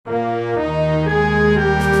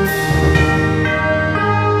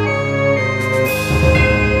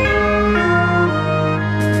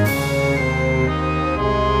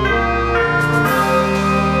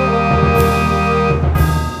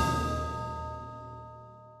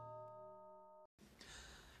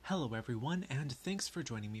Hello everyone, and thanks for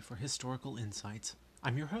joining me for Historical Insights.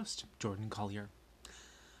 I'm your host, Jordan Collier.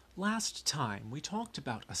 Last time, we talked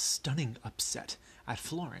about a stunning upset at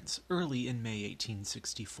Florence early in May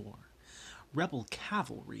 1864. Rebel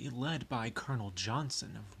cavalry, led by Colonel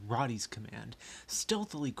Johnson of Roddy's command,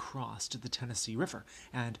 stealthily crossed the Tennessee River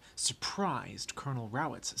and surprised Colonel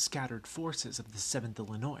Rowet's scattered forces of the 7th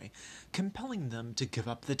Illinois, compelling them to give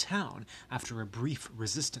up the town after a brief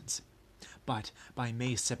resistance. But by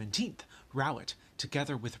May 17th, Rowet,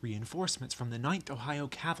 together with reinforcements from the 9th Ohio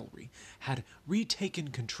Cavalry, had retaken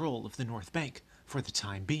control of the north bank for the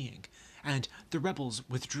time being, and the rebels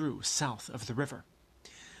withdrew south of the river.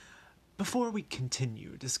 Before we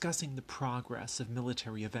continue discussing the progress of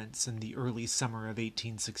military events in the early summer of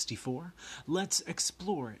 1864, let's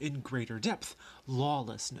explore in greater depth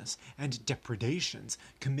lawlessness and depredations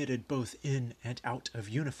committed both in and out of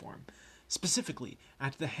uniform, specifically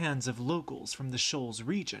at the hands of locals from the Shoals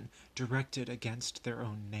region directed against their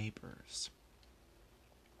own neighbors.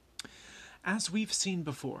 As we've seen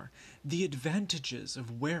before, the advantages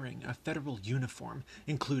of wearing a federal uniform,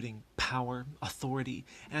 including power, authority,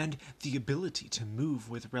 and the ability to move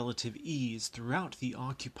with relative ease throughout the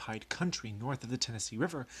occupied country north of the Tennessee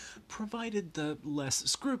River, provided the less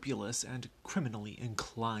scrupulous and criminally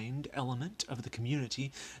inclined element of the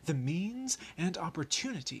community the means and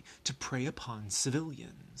opportunity to prey upon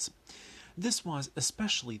civilians. This was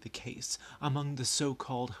especially the case among the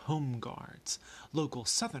so-called Home Guards, local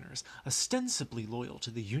Southerners ostensibly loyal to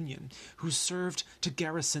the Union, who served to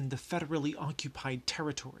garrison the federally occupied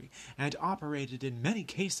territory and operated in many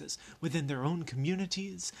cases within their own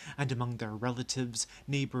communities and among their relatives,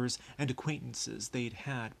 neighbors, and acquaintances they'd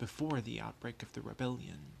had before the outbreak of the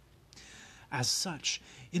rebellion. As such,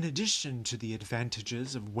 in addition to the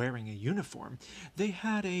advantages of wearing a uniform, they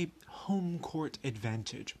had a home court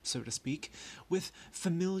advantage, so to speak, with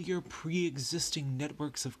familiar pre-existing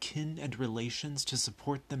networks of kin and relations to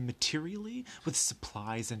support them materially with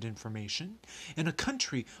supplies and information, in a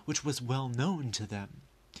country which was well known to them.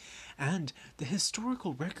 And the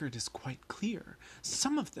historical record is quite clear.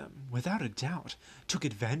 Some of them, without a doubt, took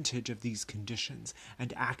advantage of these conditions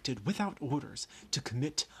and acted without orders to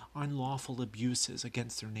commit unlawful abuses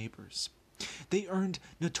against their neighbors. They earned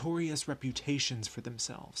notorious reputations for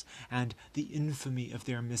themselves, and the infamy of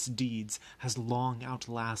their misdeeds has long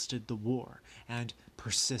outlasted the war and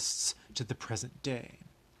persists to the present day.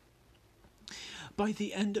 By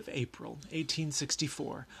the end of April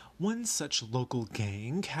 1864, one such local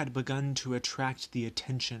gang had begun to attract the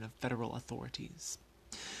attention of federal authorities.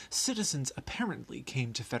 Citizens apparently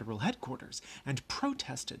came to federal headquarters and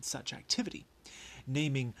protested such activity,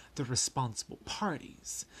 naming the responsible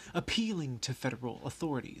parties, appealing to federal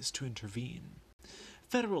authorities to intervene.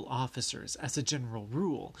 Federal officers, as a general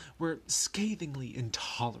rule, were scathingly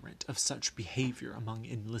intolerant of such behavior among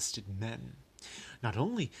enlisted men. Not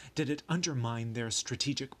only did it undermine their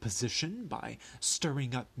strategic position by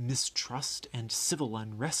stirring up mistrust and civil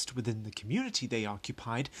unrest within the community they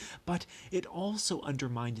occupied, but it also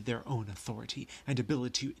undermined their own authority and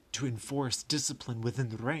ability to enforce discipline within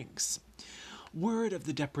the ranks. Word of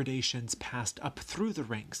the depredations passed up through the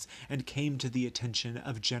ranks and came to the attention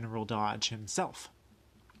of General Dodge himself.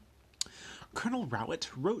 Colonel Rowet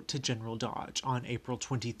wrote to General Dodge on April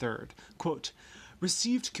 23rd, quote,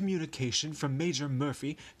 "Received communication from Major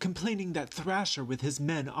Murphy complaining that Thrasher with his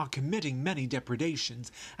men are committing many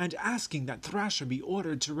depredations, and asking that Thrasher be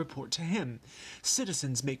ordered to report to him.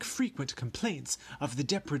 Citizens make frequent complaints of the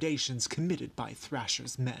depredations committed by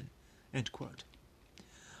Thrasher's men." End quote.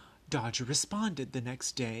 Dodge responded the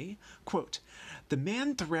next day, quote, "The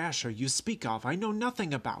man Thrasher you speak of I know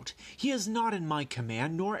nothing about. He is not in my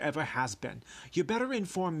command, nor ever has been. You better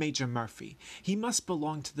inform Major Murphy. He must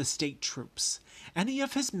belong to the state troops. Any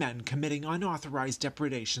of his men committing unauthorized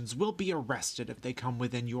depredations will be arrested if they come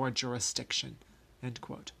within your jurisdiction." End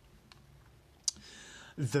quote.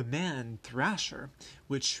 The man Thrasher,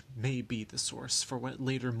 which may be the source for what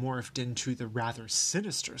later morphed into the rather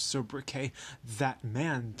sinister sobriquet That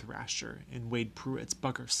Man Thrasher in Wade Pruitt's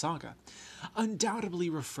Bugger Saga, undoubtedly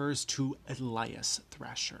refers to Elias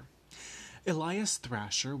Thrasher. Elias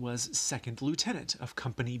Thrasher was 2nd Lieutenant of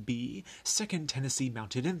Company B, 2nd Tennessee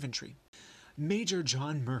Mounted Infantry. Major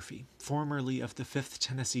John Murphy, formerly of the 5th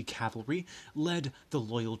Tennessee Cavalry, led the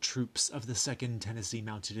loyal troops of the 2nd Tennessee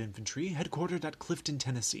Mounted Infantry, headquartered at Clifton,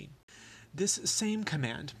 Tennessee. This same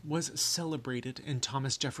command was celebrated in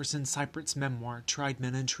Thomas Jefferson Cypriot's memoir, Tried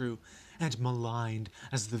Men and True, and maligned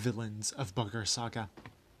as the villains of Bugger Saga.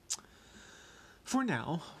 For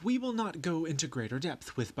now, we will not go into greater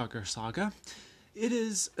depth with Bugger Saga. It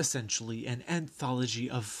is essentially an anthology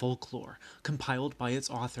of folklore, compiled by its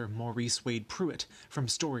author Maurice Wade Pruitt from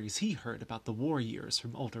stories he heard about the war years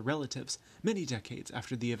from older relatives, many decades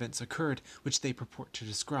after the events occurred which they purport to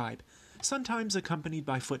describe, sometimes accompanied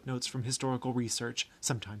by footnotes from historical research,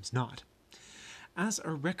 sometimes not. As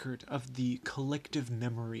a record of the collective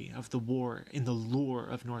memory of the war in the lore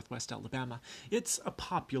of Northwest Alabama, it's a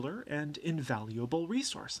popular and invaluable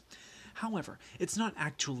resource. However, it's not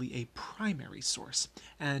actually a primary source,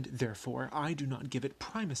 and therefore I do not give it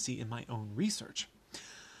primacy in my own research.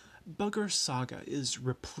 Bugger's saga is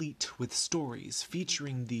replete with stories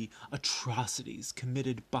featuring the atrocities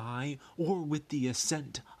committed by or with the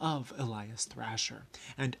assent of Elias Thrasher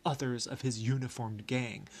and others of his uniformed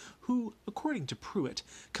gang, who, according to Pruitt,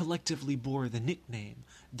 collectively bore the nickname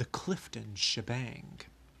the Clifton Shebang.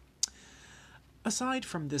 Aside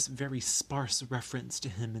from this very sparse reference to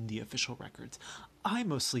him in the official records, I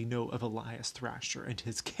mostly know of Elias Thrasher and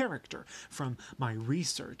his character from my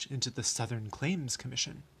research into the Southern Claims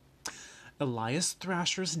Commission. Elias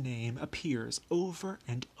Thrasher's name appears over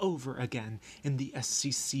and over again in the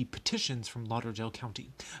SCC petitions from Lauderdale County,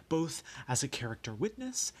 both as a character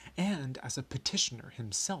witness and as a petitioner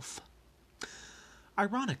himself.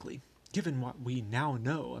 Ironically, given what we now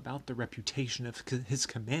know about the reputation of his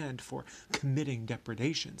command for committing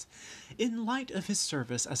depredations, in light of his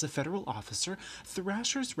service as a federal officer,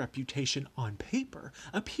 Thrasher's reputation on paper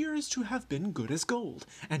appears to have been good as gold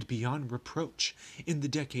and beyond reproach in the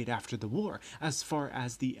decade after the war, as far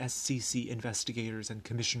as the SCC investigators and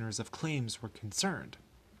commissioners of claims were concerned.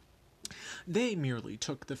 They merely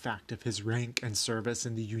took the fact of his rank and service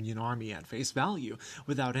in the Union Army at face value,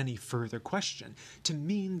 without any further question, to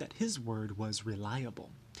mean that his word was reliable.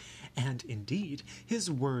 And indeed,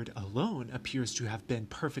 his word alone appears to have been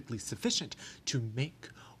perfectly sufficient to make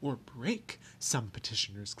or break some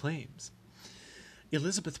petitioners' claims.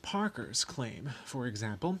 Elizabeth Parker's claim, for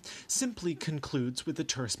example, simply concludes with a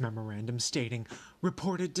terse memorandum stating,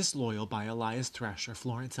 "Reported disloyal by Elias Thrasher,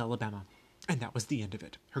 Florence, Alabama." And that was the end of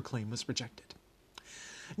it. Her claim was rejected.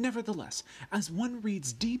 Nevertheless, as one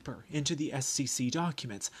reads deeper into the SCC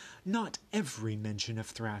documents, not every mention of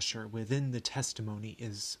Thrasher within the testimony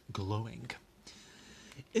is glowing.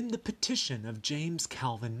 In the petition of James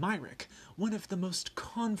Calvin Myrick, one of the most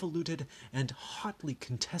convoluted and hotly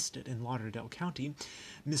contested in Lauderdale County,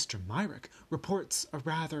 Mr. Myrick reports a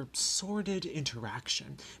rather sordid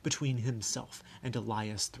interaction between himself and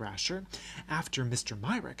Elias Thrasher after Mr.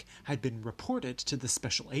 Myrick had been reported to the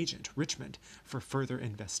special agent, Richmond, for further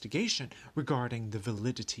investigation regarding the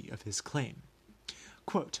validity of his claim.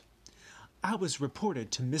 Quote, "I was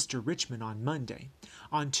reported to Mr. Richmond on Monday.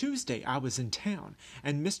 On Tuesday I was in town,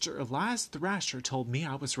 and Mr. Elias Thrasher told me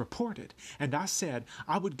I was reported, and I said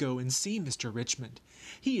I would go and see Mr. Richmond.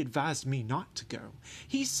 He advised me not to go.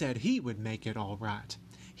 He said he would make it all right.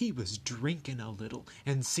 He was drinking a little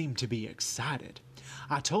and seemed to be excited.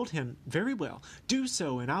 I told him, 'Very well, do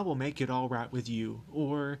so and I will make it all right with you,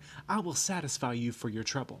 or I will satisfy you for your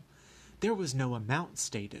trouble.' There was no amount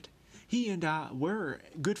stated. He and I were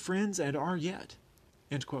good friends and are yet."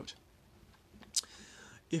 End quote.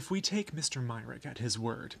 If we take Mr. Myrick at his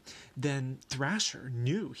word, then Thrasher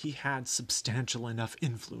knew he had substantial enough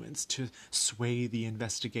influence to sway the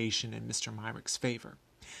investigation in Mr. Myrick's favor.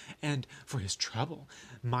 And for his trouble,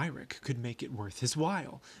 Myrick could make it worth his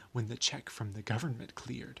while when the check from the government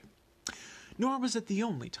cleared. Nor was it the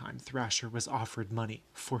only time Thrasher was offered money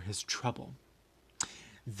for his trouble.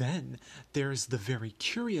 Then there's the very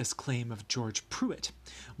curious claim of George Pruitt,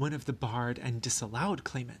 one of the barred and disallowed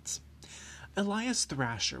claimants. Elias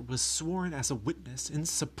Thrasher was sworn as a witness in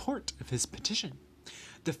support of his petition.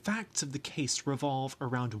 The facts of the case revolve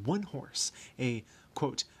around one horse, a,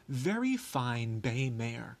 quote, "very fine bay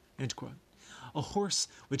mare," end quote, a horse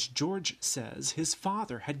which George says his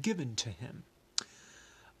father had given to him.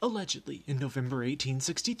 Allegedly, in November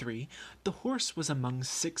 1863, the horse was among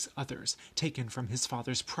 6 others taken from his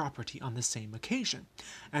father's property on the same occasion,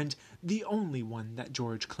 and the only one that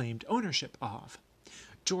George claimed ownership of.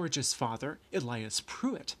 George's father, Elias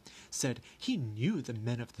Pruitt, said he knew the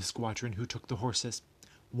men of the squadron who took the horses.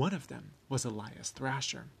 One of them was Elias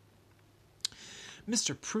Thrasher.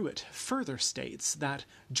 Mr. Pruitt further states that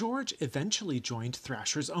George eventually joined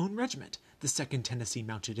Thrasher's own regiment, the 2nd Tennessee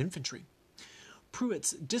Mounted Infantry.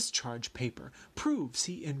 Pruitt's discharge paper proves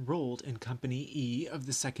he enrolled in Company E of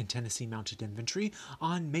the 2nd Tennessee Mounted Infantry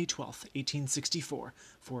on May 12, 1864,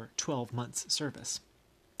 for 12 months' service.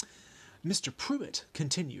 Mr. Pruitt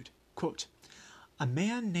continued, quote, "A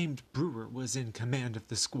man named Brewer was in command of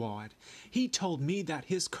the squad. He told me that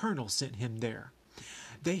his colonel sent him there.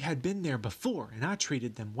 They had been there before, and I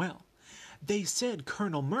treated them well. They said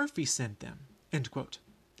Colonel Murphy sent them." End quote.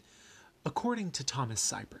 According to Thomas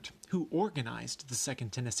Seibert, who organized the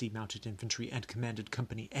 2nd Tennessee Mounted Infantry and commanded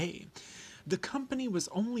Company A, the company was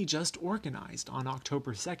only just organized on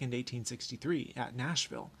October 2nd, 1863, at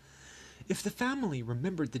Nashville. If the family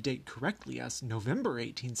remembered the date correctly as November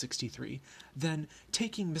 1863, then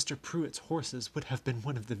taking Mr. Pruitt's horses would have been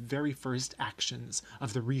one of the very first actions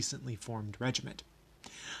of the recently formed regiment.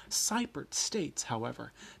 Seibert states,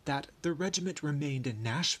 however, that the regiment remained in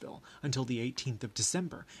Nashville until the 18th of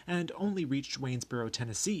December and only reached Waynesboro,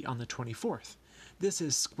 Tennessee on the 24th. This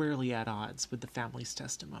is squarely at odds with the family's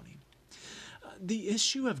testimony. The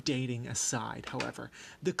issue of dating aside, however,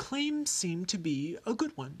 the claim seemed to be a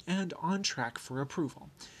good one and on track for approval.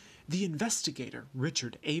 The investigator,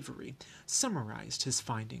 Richard Avery, summarized his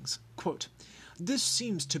findings. Quote, "This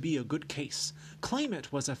seems to be a good case.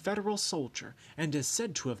 Claimant was a Federal soldier and is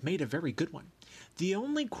said to have made a very good one. The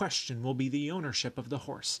only question will be the ownership of the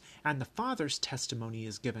horse, and the father's testimony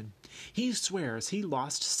is given. He swears he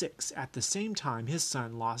lost 6 at the same time his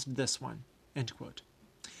son lost this one." End quote.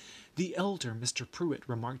 The elder Mr. Pruitt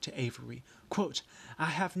remarked to Avery, quote, "I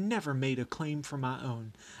have never made a claim for my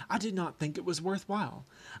own. I did not think it was worthwhile.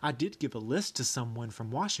 I did give a list to someone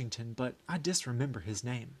from Washington, but I disremember his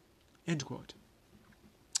name." End quote.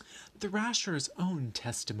 Thrasher's own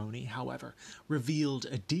testimony, however, revealed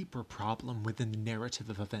a deeper problem within the narrative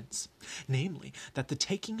of events, namely that the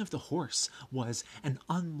taking of the horse was an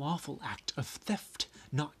unlawful act of theft,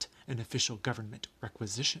 not an official government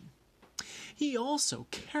requisition. He also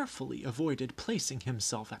carefully avoided placing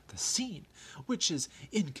himself at the scene, which is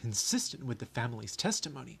inconsistent with the family's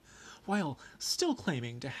testimony, while still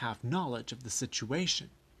claiming to have knowledge of the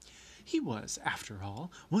situation. He was, after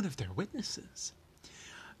all, one of their witnesses.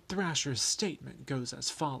 Thrasher's statement goes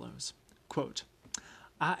as follows, quote,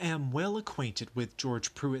 "I am well acquainted with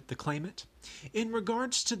George Pruitt the claimant. In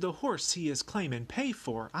regards to the horse he is claiming pay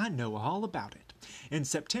for, I know all about it. In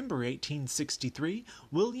September 1863,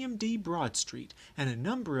 William D. Broadstreet and a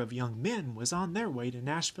number of young men was on their way to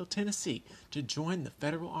Nashville, Tennessee, to join the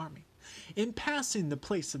Federal Army. In passing the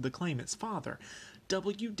place of the claimant's father,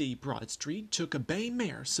 W. D. Broadstreet took a bay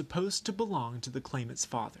mare supposed to belong to the claimant's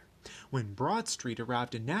father. When Broadstreet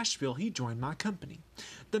arrived in Nashville, he joined my company.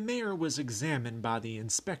 The mare was examined by the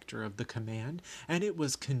inspector of the command, and it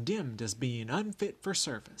was condemned as being unfit for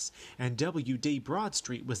service, and W. D.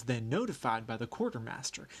 Broadstreet was then notified by the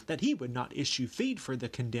quartermaster that he would not issue feed for the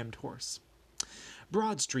condemned horse.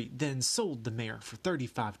 Broadstreet then sold the mare for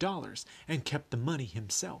 $35 and kept the money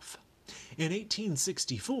himself. In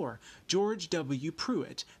 1864, George W.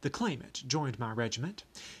 Pruitt, the claimant, joined my regiment.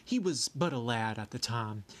 He was but a lad at the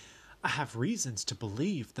time. I have reasons to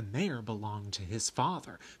believe the mare belonged to his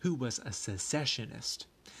father, who was a secessionist.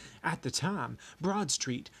 At the time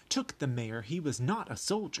Broadstreet took the mare, he was not a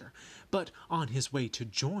soldier, but on his way to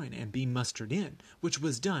join and be mustered in, which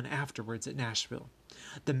was done afterwards at Nashville.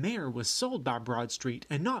 The mare was sold by Broadstreet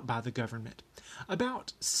and not by the government.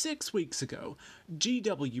 About 6 weeks ago,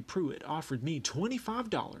 G.W. Pruitt offered me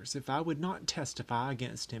 $25 if I would not testify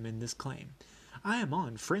against him in this claim. I am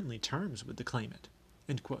on friendly terms with the claimant."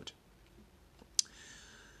 End quote.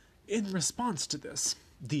 In response to this,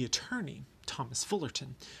 the attorney, Thomas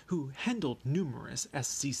Fullerton, who handled numerous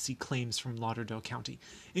SCC claims from Lauderdale County,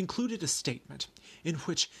 included a statement in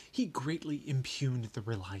which he greatly impugned the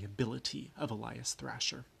reliability of Elias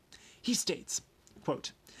Thrasher. He states,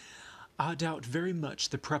 quote, "I doubt very much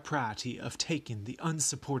the propriety of taking the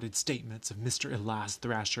unsupported statements of Mr. Elias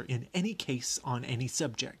Thrasher in any case on any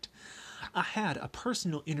subject. I had a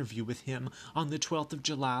personal interview with him on the 12th of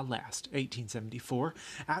July last, 1874,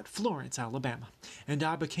 at Florence, Alabama, and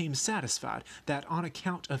I became satisfied that on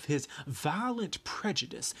account of his violent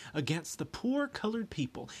prejudice against the poor colored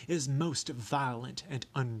people is most violent and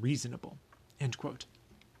unreasonable." End quote.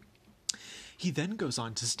 He then goes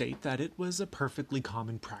on to state that it was a perfectly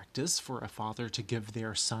common practice for a father to give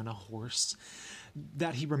their son a horse,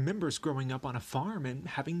 that he remembers growing up on a farm and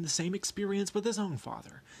having the same experience with his own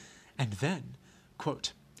father. And then,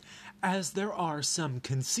 quote, "As there are some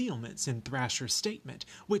concealments in Thrasher's statement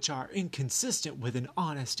which are inconsistent with an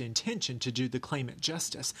honest intention to do the claimant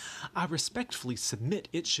justice, I respectfully submit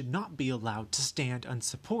it should not be allowed to stand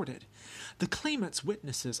unsupported. The claimant's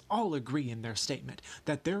witnesses all agree in their statement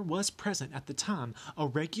that there was present at the time a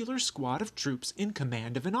regular squad of troops in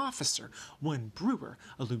command of an officer, one Brewer,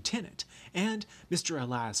 a lieutenant, and Mr.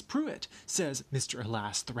 Elias Pruitt says Mr.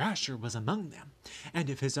 Elias Thrasher was among them, and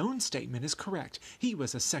if his own statement is correct, he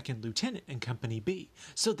was a second lieutenant in Company B,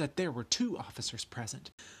 so that there were 2 officers present.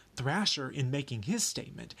 Thrasher, in making his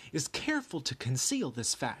statement, is careful to conceal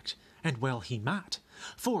this fact, And well he might,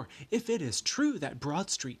 for if it is true that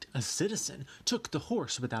Broadstreet, a citizen, took the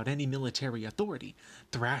horse without any military authority,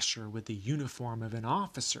 Thrasher, with the uniform of an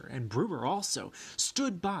officer, and Brewer also,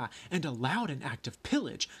 stood by and allowed an act of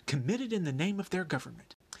pillage committed in the name of their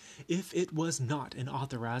government. If it was not an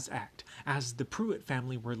authorized act, as the Pruitt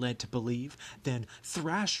family were led to believe, then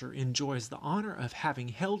Thrasher enjoys the honor of having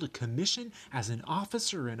held a commission as an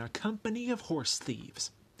officer in a company of horse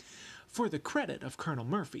thieves. For the credit of Colonel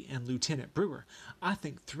Murphy and Lieutenant Brewer, I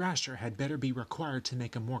think Thrasher had better be required to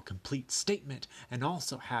make a more complete statement and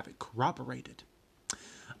also have it corroborated.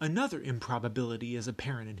 Another improbability is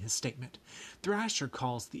apparent in his statement. Thrasher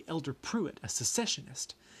calls the elder Pruitt a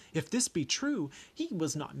secessionist. If this be true, he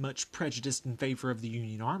was not much prejudiced in favor of the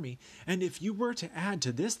Union Army, and if you were to add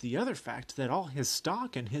to this the other fact that all his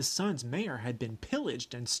stock and his son's mare had been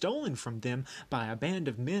pillaged and stolen from them by a band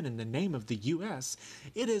of men in the name of the U.S.,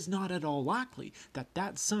 it is not at all likely that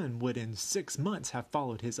that son would in 6 months have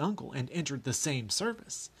followed his uncle and entered the same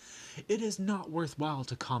service. It is not worthwhile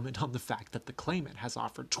to comment on the fact that the claimant has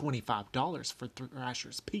offered $25 for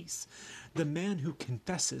Thrasher's piece. The man who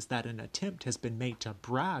confesses that an attempt has been made to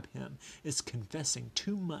bribe him is confessing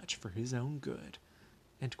too much for his own good."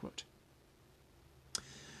 End quote.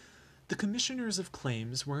 The commissioners of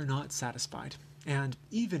claims were not satisfied, and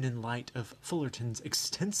even in light of Fullerton's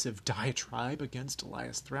extensive diatribe against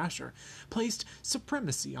Elias Thrasher, placed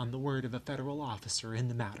supremacy on the word of a federal officer in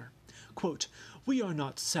the matter. Quote, "We are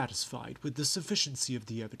not satisfied with the sufficiency of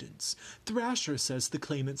the evidence. Thrasher says the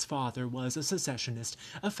claimant's father was a secessionist,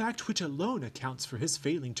 a fact which alone accounts for his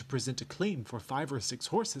failing to present a claim for 5 or 6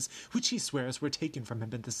 horses, which he swears were taken from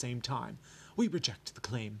him at the same time. We reject the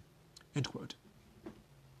claim." End quote.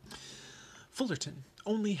 Fullerton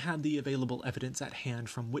only had the available evidence at hand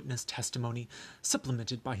from witness testimony,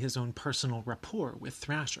 supplemented by his own personal rapport with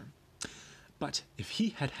Thrasher. But if he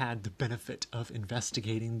had had the benefit of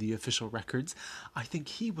investigating the official records, I think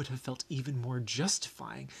he would have felt even more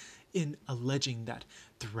justifying in alleging that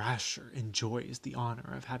Thrasher enjoys the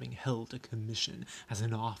honor of having held a commission as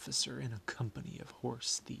an officer in a company of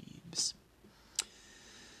horse thieves.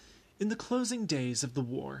 In the closing days of the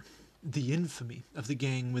war, the infamy of the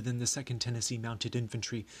gang within the 2nd Tennessee Mounted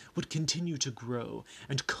Infantry would continue to grow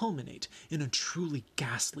and culminate in a truly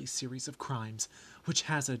ghastly series of crimes, which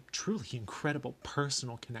has a truly incredible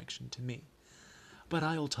personal connection to me. But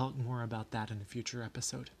I'll talk more about that in a future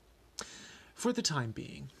episode. For the time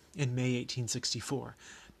being, in May 1864,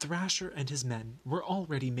 Thrasher and his men were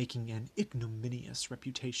already making an ignominious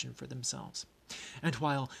reputation for themselves. And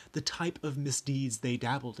while the type of misdeeds they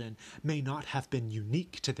dabbled in may not have been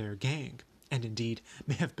unique to their gang, and indeed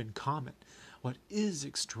may have been common, what is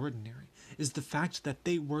extraordinary is the fact that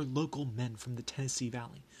they were local men from the Tennessee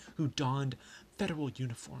Valley who donned federal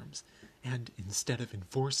uniforms and, instead of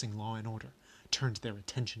enforcing law and order, turned their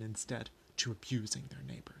attention instead to abusing their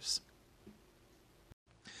neighbors.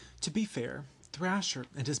 To be fair, Thrasher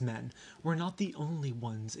and his men were not the only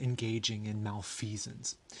ones engaging in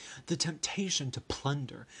malfeasance. The temptation to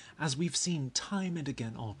plunder, as we've seen time and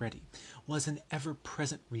again already, was an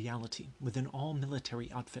ever-present reality within all military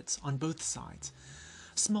outfits on both sides.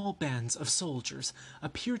 Small bands of soldiers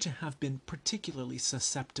appear to have been particularly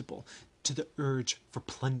susceptible to the urge for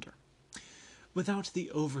plunder. Without the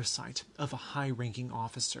oversight of a high-ranking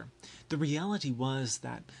officer, the reality was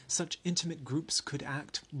that such intimate groups could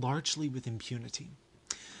act largely with impunity.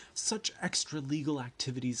 Such extra-legal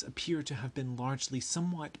activities appear to have been largely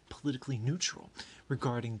somewhat politically neutral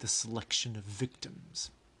regarding the selection of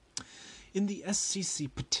victims. In the SCC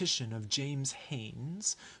petition of James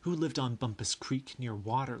Haynes, who lived on Bumpus Creek near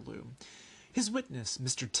Waterloo, his witness,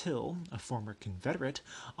 Mr. Till, a former Confederate,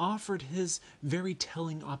 offered his very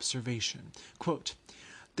telling observation, quote,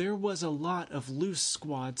 "There was a lot of loose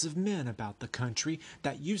squads of men about the country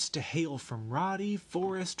that used to hail from Roddy,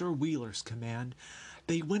 Forrest, or Wheeler's command.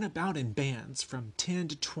 They went about in bands from 10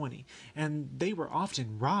 to 20, and they were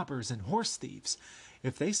often robbers and horse thieves.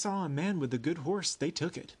 If they saw a man with a good horse, they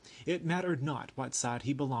took it. It mattered not what side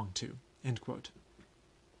he belonged to." End quote.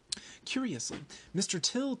 Curiously, Mr.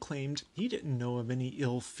 Till claimed he didn't know of any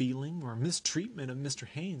ill feeling or mistreatment of Mr.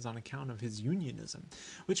 Haynes on account of his unionism,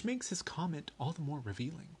 which makes his comment all the more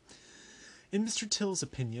revealing. In Mr. Till's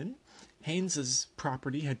opinion, Haynes's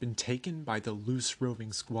property had been taken by the loose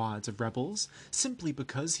roving squads of rebels simply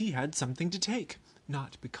because he had something to take,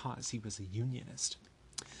 not because he was a unionist.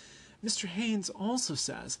 Mr. Haynes also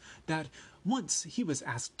says that once he was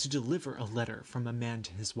asked to deliver a letter from a man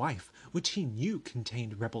to his wife, which he knew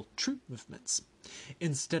contained rebel troop movements.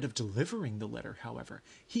 Instead of delivering the letter, however,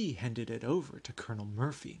 he handed it over to Colonel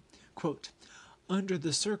Murphy. Quote, Under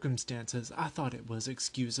the circumstances, I thought it was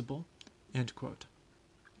excusable." End quote.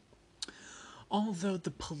 Although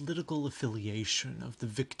the political affiliation of the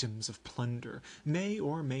victims of plunder may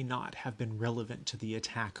or may not have been relevant to the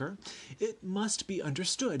attacker, it must be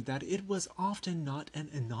understood that it was often not an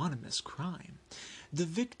anonymous crime. The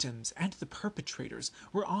victims and the perpetrators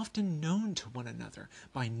were often known to one another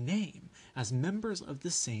by name as members of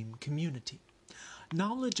the same community.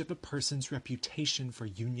 Knowledge of a person's reputation for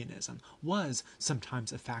unionism was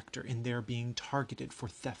sometimes a factor in their being targeted for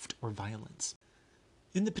theft or violence.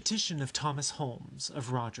 In the petition of Thomas Holmes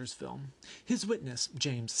of Rogersville, his witness,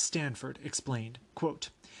 James Stanford, explained, quote,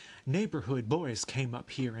 "Neighborhood boys came up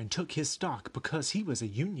here and took his stock because he was a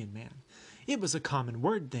Union man. It was a common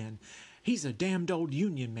word then. He's a damned old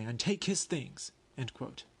Union man, take his things." End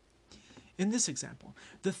quote. In this example,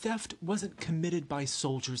 the theft wasn't committed by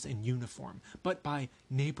soldiers in uniform, but by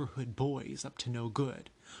neighborhood boys up to no good,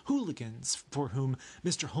 hooligans for whom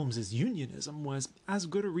Mr. Holmes's unionism was as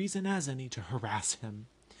good a reason as any to harass him.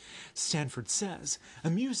 Stanford says,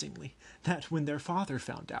 amusingly, that when their father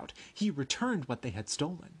found out, he returned what they had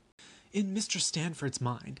stolen. In Mr. Stanford's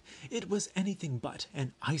mind, it was anything but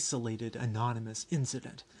an isolated, anonymous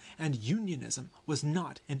incident, and unionism was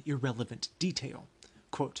not an irrelevant detail.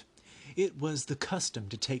 Quote, "It was the custom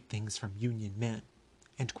to take things from Union men."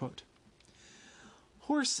 End quote.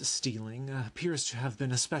 Horse stealing appears to have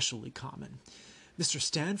been especially common. Mr.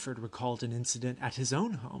 Stanford recalled an incident at his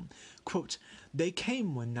own home. Quote, "They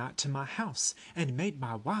came one night to my house and made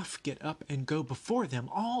my wife get up and go before them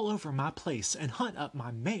all over my place and hunt up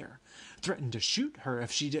my mare. Threatened to shoot her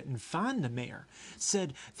if she didn't find the mare.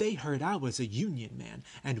 Said they heard I was a Union man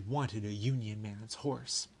and wanted a Union man's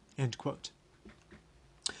horse." End quote.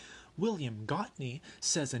 William Gotney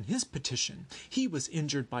says in his petition he was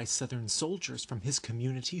injured by Southern soldiers from his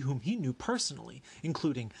community whom he knew personally,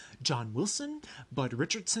 including John Wilson, Bud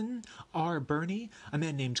Richardson, R. Birney, a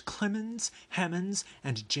man named Clemens, Hammonds,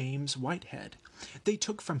 and James Whitehead. They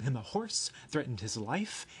took from him a horse, threatened his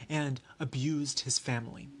life, and abused his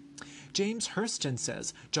family. James Hurston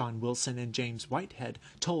says John Wilson and James Whitehead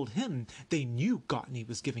told him they knew Gotney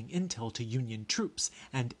was giving intel to Union troops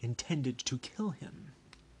and intended to kill him.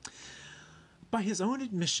 By his own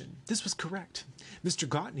admission, this was correct. Mr.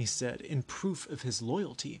 Gotney said, in proof of his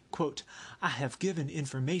loyalty, quote, "I have given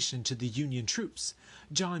information to the Union troops.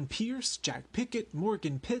 John Pierce, Jack Pickett,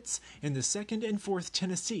 Morgan Pitts, in the 2nd and 4th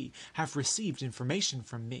Tennessee have received information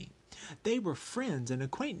from me. They were friends and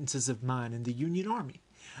acquaintances of mine in the Union Army.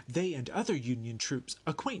 They and other Union troops,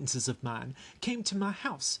 acquaintances of mine, came to my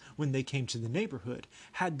house when they came to the neighborhood,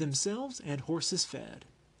 had themselves and horses fed."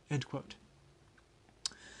 End quote.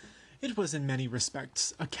 It was in many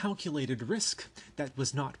respects a calculated risk that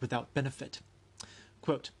was not without benefit.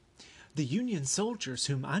 Quote, "The Union soldiers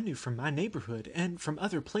whom I knew from my neighborhood and from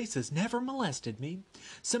other places never molested me.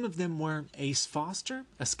 Some of them were Ace Foster,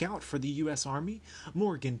 a scout for the U.S. Army,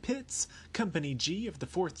 Morgan Pitts, Company G of the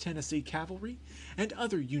 4th Tennessee Cavalry, and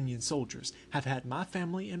other Union soldiers have had my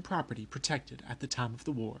family and property protected at the time of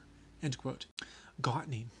the war." End quote.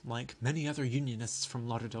 Gotney, like many other Unionists from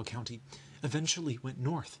Lauderdale County, eventually went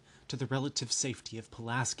north to the relative safety of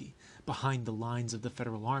Pulaski, behind the lines of the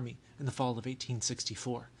Federal Army in the fall of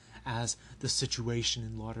 1864, as the situation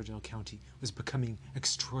in Lauderdale County was becoming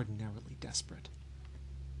extraordinarily desperate.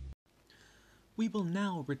 We will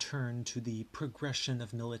now return to the progression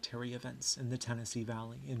of military events in the Tennessee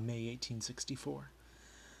Valley in May 1864.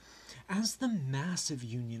 As the massive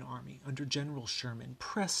Union Army under General Sherman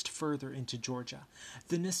pressed further into Georgia,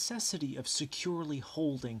 the necessity of securely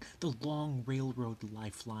holding the long railroad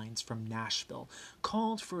lifelines from Nashville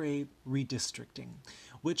called for a redistricting,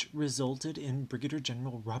 which resulted in Brigadier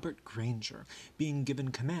General Robert Granger being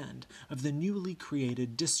given command of the newly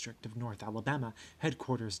created District of North Alabama,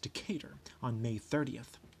 headquarters Decatur, on May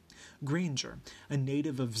 30th. Granger, a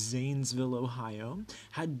native of Zanesville, Ohio,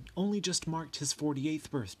 had only just marked his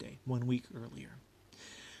 48th birthday 1 week earlier.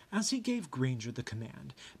 As he gave Granger the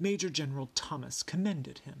command, Major General Thomas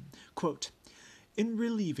commended him, quote, "In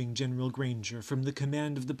relieving General Granger from the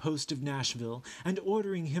command of the post of Nashville and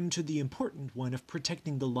ordering him to the important one of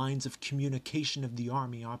protecting the lines of communication of the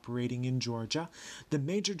army operating in Georgia, the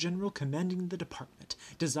Major General commanding the department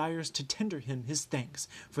desires to tender him his thanks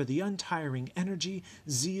for the untiring energy,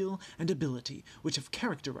 zeal, and ability which have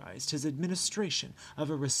characterized his administration of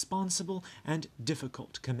a responsible and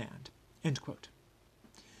difficult command." End quote.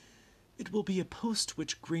 It will be a post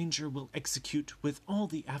which Granger will execute with all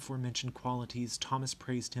the aforementioned qualities Thomas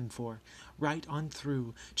praised him for, right on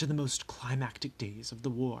through to the most climactic days of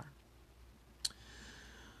the war.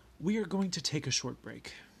 We are going to take a short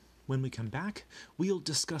break. When we come back, we'll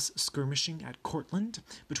discuss skirmishing at Cortland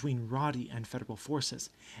between Roddy and federal forces,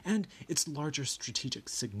 and its larger strategic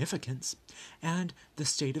significance, and the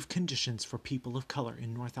state of conditions for people of color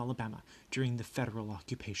in North Alabama during the federal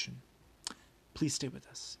occupation. Please stay with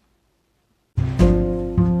us.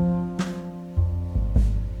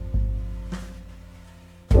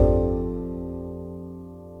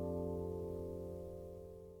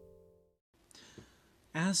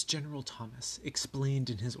 As General Thomas explained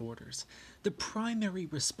in his orders, the primary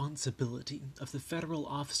responsibility of the federal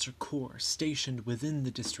officer corps stationed within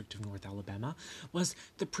the District of North Alabama was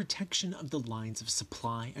the protection of the lines of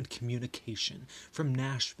supply and communication from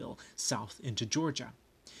Nashville south into Georgia.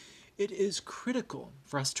 It is critical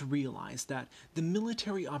for us to realize that the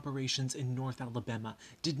military operations in North Alabama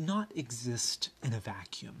did not exist in a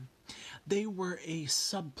vacuum. They were a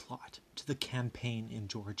subplot to the campaign in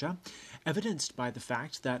Georgia, evidenced by the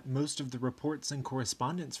fact that most of the reports and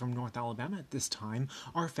correspondence from North Alabama at this time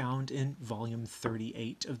are found in Volume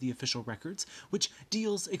 38 of the official records, which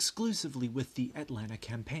deals exclusively with the Atlanta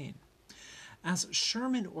campaign. As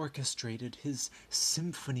Sherman orchestrated his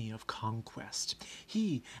symphony of conquest,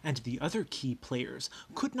 he and the other key players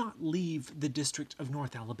could not leave the District of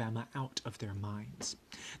North Alabama out of their minds.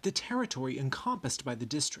 The territory encompassed by the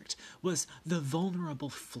district was the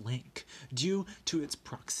vulnerable flank, due to its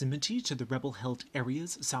proximity to the rebel-held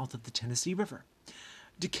areas south of the Tennessee River.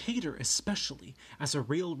 Decatur especially, as a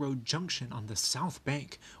railroad junction on the south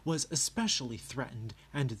bank, was especially threatened,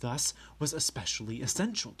 and thus was especially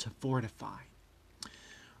essential to fortify.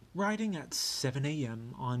 Writing at 7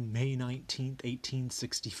 a.m. on May 19,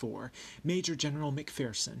 1864, Major General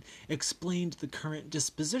McPherson explained the current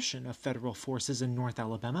disposition of federal forces in North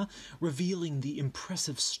Alabama, revealing the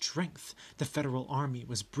impressive strength the federal army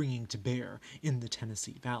was bringing to bear in the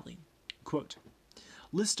Tennessee Valley. Quote,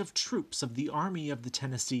 "List of troops of the Army of the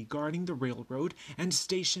Tennessee guarding the railroad and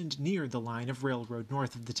stationed near the line of railroad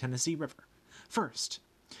north of the Tennessee River. First,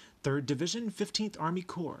 3rd Division, 15th Army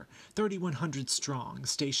Corps, 3,100 strong,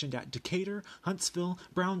 stationed at Decatur, Huntsville,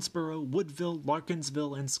 Brownsboro, Woodville,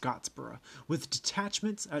 Larkinsville, and Scottsboro, with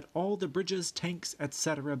detachments at all the bridges, tanks,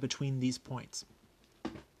 etc. between these points.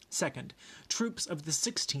 Second, troops of the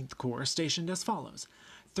 16th Corps stationed as follows: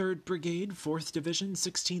 3rd Brigade, 4th Division,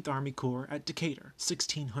 16th Army Corps at Decatur,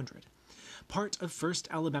 1,600. Part of 1st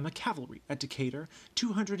Alabama Cavalry at Decatur,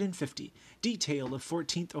 250. Detail of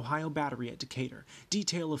 14th Ohio Battery at Decatur.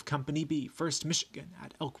 Detail of Company B, 1st Michigan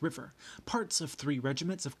at Elk River. Parts of 3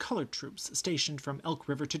 regiments of colored troops stationed from Elk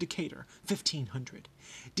River to Decatur, 1,500.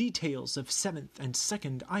 Details of 7th and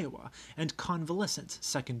 2nd Iowa and Convalescent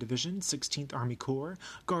 2nd Division, 16th Army Corps,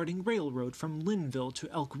 guarding railroad from Linville to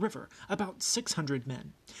Elk River, about 600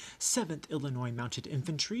 men. 7th Illinois Mounted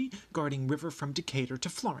Infantry, guarding river from Decatur to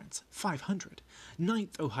Florence, 500.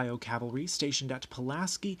 9th Ohio Cavalry, stationed at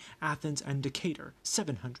Pulaski, Athens, and Decatur,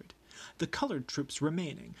 700. The colored troops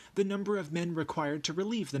remaining, the number of men required to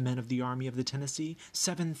relieve the men of the Army of the Tennessee,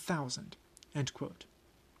 7,000. End quote.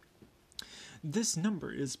 This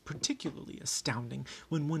number is particularly astounding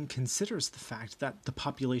when one considers the fact that the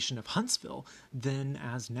population of Huntsville, then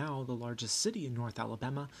as now the largest city in North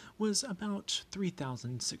Alabama, was about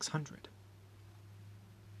 3,600.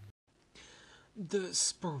 The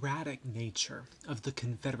sporadic nature of the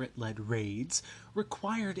Confederate-led raids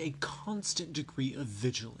required a constant degree of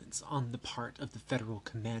vigilance on the part of the federal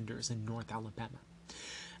commanders in North Alabama.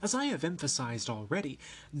 As I have emphasized already,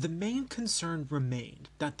 the main concern remained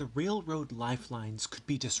that the railroad lifelines could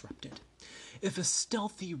be disrupted. If a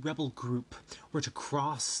stealthy rebel group were to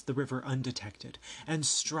cross the river undetected and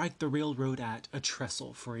strike the railroad at a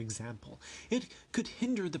trestle, for example, it could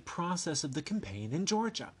hinder the process of the campaign in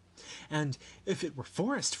Georgia. And if it were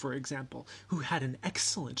Forrest, for example, who had an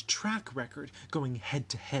excellent track record going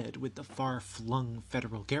head-to-head with the far-flung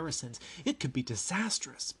federal garrisons, it could be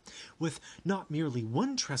disastrous, with not merely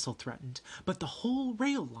one trestle threatened, but the whole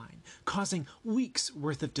rail line, causing weeks'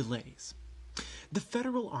 worth of delays. The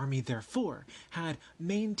federal army, therefore, had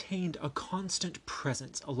maintained a constant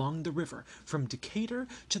presence along the river from Decatur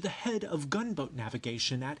to the head of gunboat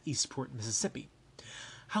navigation at Eastport, Mississippi.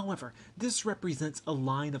 However, this represents a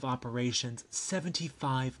line of operations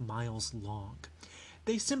 75 miles long.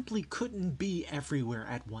 They simply couldn't be everywhere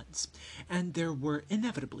at once, and there were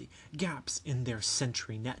inevitably gaps in their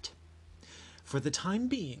sentry net. For the time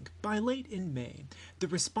being, by late in May, the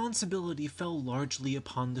responsibility fell largely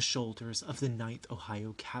upon the shoulders of the 9th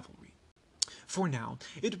Ohio Cavalry. For now,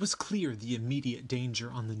 it was clear the immediate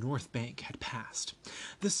danger on the North Bank had passed.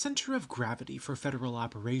 The center of gravity for federal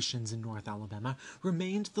operations in North Alabama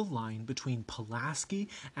remained the line between Pulaski,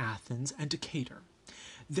 Athens, and Decatur.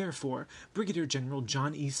 Therefore, Brigadier General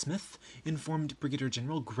John E. Smith informed Brigadier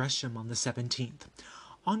General Gresham on the 17th.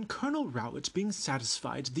 On Colonel Rowett being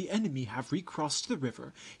satisfied the enemy have recrossed the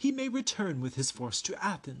river, he may return with his force to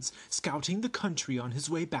Athens, scouting the country on his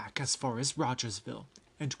way back as far as Rogersville.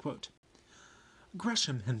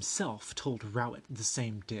 Gresham himself told Rowett the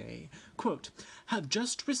same day, quote, "Have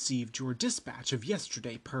just received your dispatch of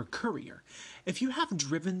yesterday per courier. If you have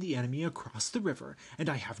driven the enemy across the river, and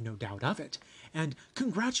I have no doubt of it, and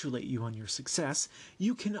congratulate you on your success,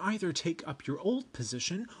 you can either take up your old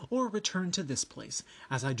position or return to this place,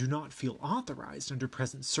 as I do not feel authorized under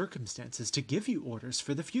present circumstances to give you orders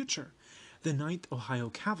for the future. The 9th Ohio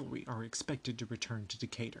Cavalry are expected to return to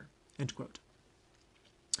Decatur." End quote.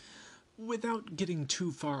 Without getting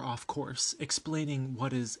too far off course, explaining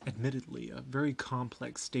what is admittedly a very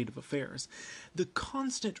complex state of affairs, the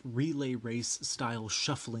constant relay race-style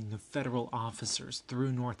shuffling of federal officers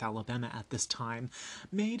through North Alabama at this time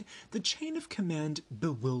made the chain of command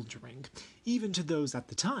bewildering, even to those at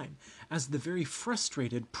the time, as the very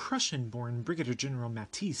frustrated Prussian-born Brigadier General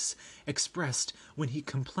Matisse expressed when he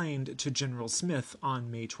complained to General Smith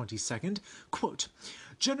on May 22nd, quote,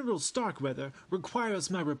 "General Starkweather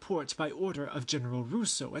requires my report by order of General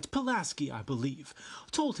Rousseau at Pulaski, I believe.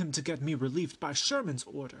 Told him to get me relieved by Sherman's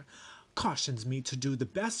order. Cautions me to do the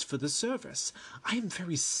best for the service. I am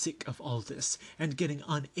very sick of all this, and getting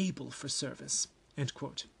unable for service." End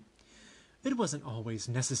quote. It wasn't always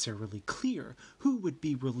necessarily clear who would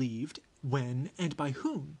be relieved, when, and by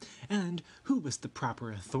whom, and who was the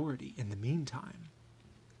proper authority in the meantime.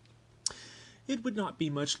 It would not be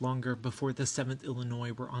much longer before the 7th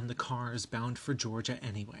Illinois were on the cars bound for Georgia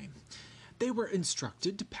anyway. They were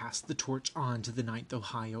instructed to pass the torch on to the 9th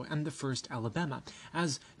Ohio and the 1st Alabama,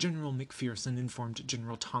 as General McPherson informed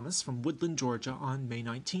General Thomas from Woodland, Georgia on May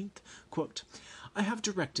 19th, quote, "I have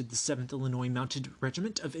directed the 7th Illinois Mounted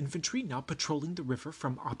Regiment of Infantry now patrolling the river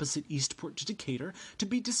from opposite Eastport to Decatur to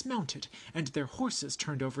be dismounted, and their horses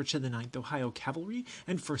turned over to the 9th Ohio Cavalry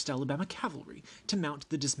and 1st Alabama Cavalry to mount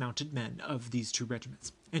the dismounted men of these two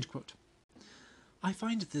regiments." End quote. I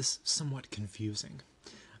find this somewhat confusing.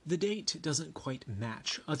 The date doesn't quite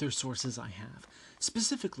match other sources I have,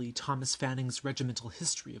 specifically Thomas Fanning's regimental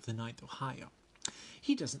history of the 9th Ohio.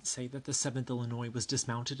 He doesn't say that the 7th Illinois was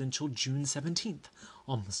dismounted until June 17th,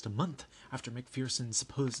 almost a month after McPherson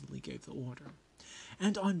supposedly gave the order.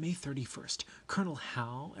 And on May 31st, Colonel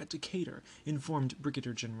Howe at Decatur informed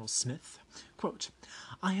Brigadier General Smith, quote,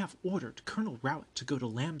 "I have ordered Colonel Rowett to go to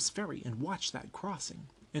Lamb's Ferry and watch that crossing."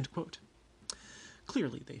 End quote.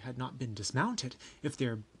 Clearly they had not been dismounted if they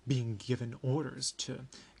are being given orders to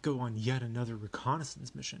go on yet another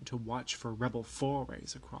reconnaissance mission to watch for rebel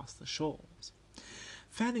forays across the shoals.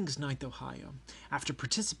 Fanning's 9th Ohio, after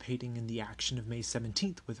participating in the action of May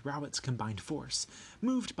 17th with Rowett's combined force,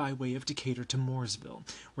 moved by way of Decatur to Mooresville,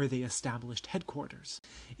 where they established headquarters.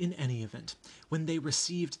 In any event, when they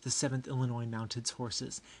received the 7th Illinois Mounted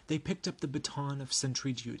horses, they picked up the baton of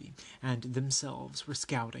sentry duty, and themselves were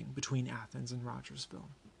scouting between Athens and Rogersville.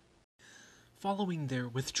 Following their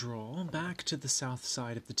withdrawal back to the south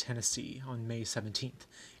side of the Tennessee on May 17th,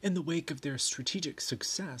 in the wake of their strategic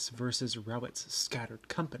success versus Rowett's scattered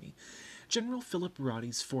company, General Philip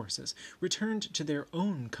Roddy's forces returned to their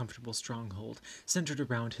own comfortable stronghold centered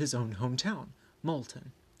around his own hometown,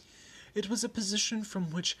 Moulton. It was a position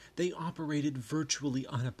from which they operated virtually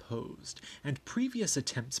unopposed, and previous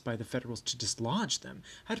attempts by the Federals to dislodge them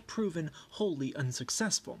had proven wholly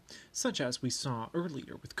unsuccessful, such as we saw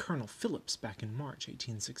earlier with Colonel Phillips back in March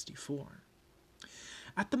 1864.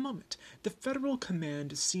 At the moment, the Federal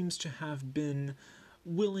command seems to have been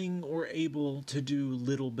willing or able to do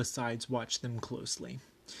little besides watch them closely.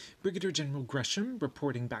 Brigadier General Gresham,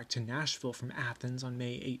 reporting back to Nashville from Athens on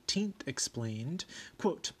May 18th, explained,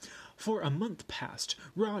 quote, "For a month past,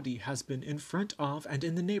 Roddy has been in front of and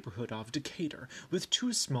in the neighborhood of Decatur, with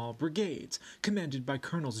 2 small brigades, commanded by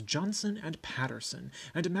Colonels Johnson and Patterson,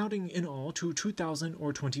 and amounting in all to 2,000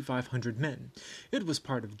 or 2,500 men. It was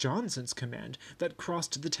part of Johnson's command that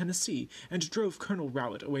crossed the Tennessee and drove Colonel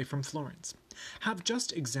Rowett away from Florence. Have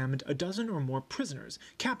just examined a dozen or more prisoners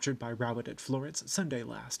captured by Rowett at Florence Sunday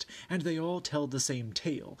last, and they all tell the same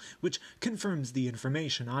tale, which confirms the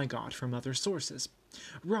information I got from other sources.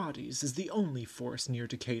 Roddy's is the only force near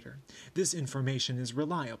Decatur. This information is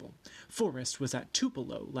reliable. Forrest was at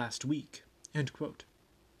Tupelo last week." End quote.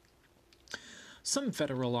 Some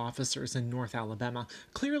Federal officers in North Alabama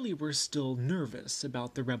clearly were still nervous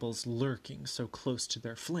about the rebels lurking so close to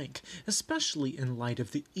their flank, especially in light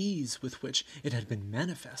of the ease with which it had been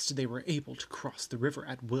manifest they were able to cross the river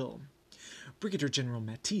at will. Brigadier General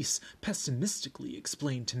Matisse pessimistically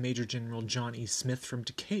explained to Major General John E. Smith from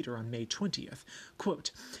Decatur on May 20th,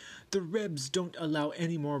 quote, "The Rebs don't allow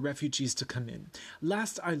any more refugees to come in.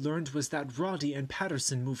 Last I learned was that Roddy and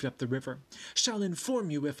Patterson moved up the river. Shall inform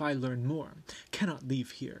you if I learn more. Cannot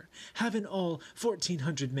leave here. Have in all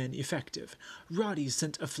 1,400 men effective. Roddy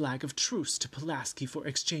sent a flag of truce to Pulaski for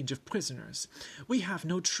exchange of prisoners. We have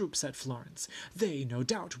no troops at Florence. They, no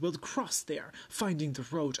doubt, will cross there, finding the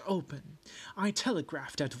road open. I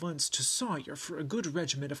telegraphed at once to Sawyer for a good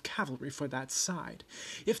regiment of cavalry for that side.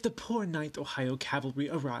 If the poor 9th Ohio Cavalry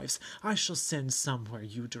arrives, I shall send some where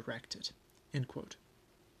you directed." End quote.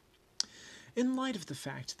 In light of the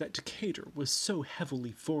fact that Decatur was so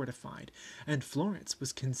heavily fortified, and Florence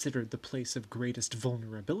was considered the place of greatest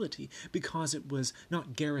vulnerability because it was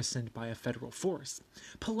not garrisoned by a federal force,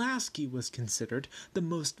 Pulaski was considered the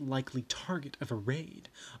most likely target of a raid,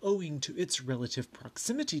 owing to its relative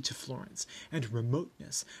proximity to Florence and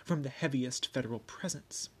remoteness from the heaviest federal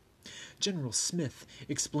presence. General Smith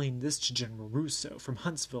explained this to General Rousseau from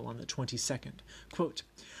Huntsville on the 22nd, quote,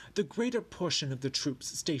 "The greater portion of the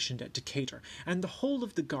troops stationed at Decatur, and the whole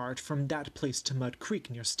of the guard from that place to Mud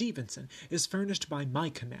Creek near Stevenson, is furnished by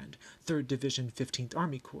my command, 3rd Division 15th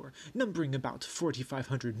Army Corps, numbering about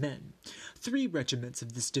 4,500 men. 3 regiments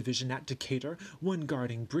of this division at Decatur, 1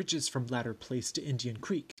 guarding bridges from Ladder Place to Indian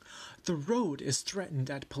Creek. The road is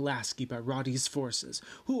threatened at Pulaski by Roddy's forces,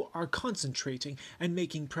 who are concentrating and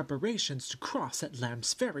making preparations to cross at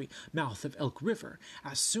Lamb's Ferry, mouth of Elk River,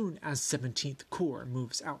 as soon as 17th Corps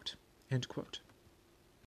moves out." End quote.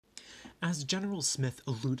 As General Smith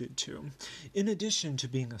alluded to, in addition to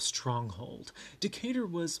being a stronghold, Decatur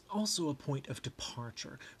was also a point of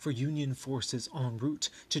departure for Union forces en route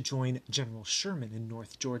to join General Sherman in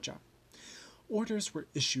North Georgia. Orders were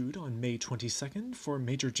issued on May 22nd for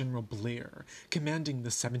Major General Blair, commanding the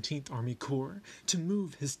 17th Army Corps, to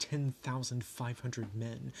move his 10,500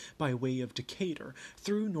 men by way of Decatur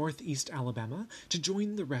through northeast Alabama to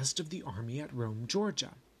join the rest of the army at Rome,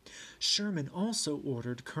 Georgia. Sherman also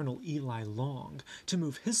ordered Colonel Eli Long to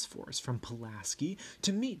move his force from Pulaski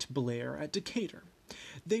to meet Blair at Decatur.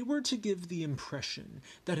 They were to give the impression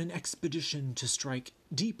that an expedition to strike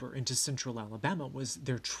deeper into central Alabama was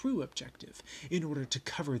their true objective, in order to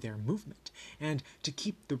cover their movement, and to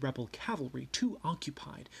keep the rebel cavalry too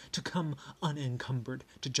occupied to come unencumbered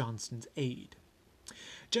to Johnston's aid.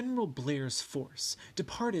 General Blair's force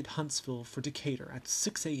departed Huntsville for Decatur at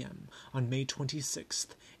 6 a.m. on May 26,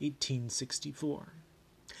 1864.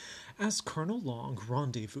 As Colonel Long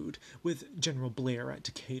rendezvoused with General Blair at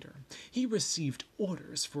Decatur, he received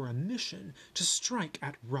orders for a mission to strike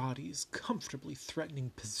at Roddy's comfortably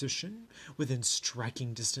threatening position within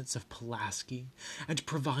striking distance of Pulaski and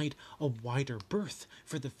provide a wider berth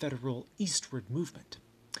for the Federal eastward movement.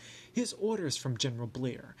 His orders from General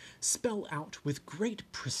Blair spell out with great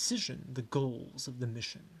precision the goals of the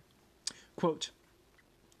mission. Quote,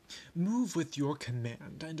 "Move with your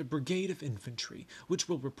command and a brigade of infantry, which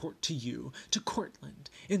will report to you, to Cortland,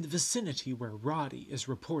 in the vicinity where Roddy is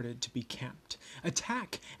reported to be camped.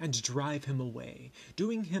 Attack and drive him away,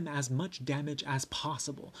 doing him as much damage as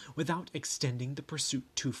possible without extending the pursuit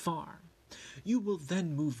too far. You will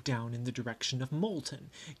then move down in the direction of Moulton,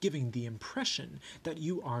 giving the impression that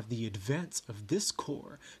you are the advance of this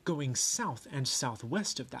corps going south and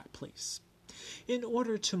southwest of that place. In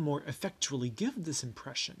order to more effectually give this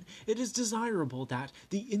impression, it is desirable that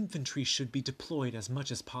the infantry should be deployed as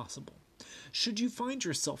much as possible. Should you find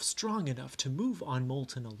yourself strong enough to move on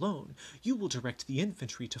Moulton alone, you will direct the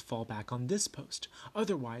infantry to fall back on this post,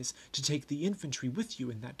 otherwise to take the infantry with you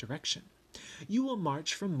in that direction. You will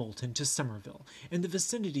march from Moulton to Somerville, in the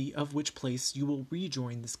vicinity of which place you will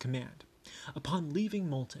rejoin this command. Upon leaving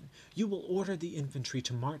Moulton, you will order the infantry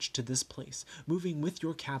to march to this place, moving with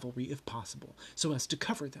your cavalry if possible, so as to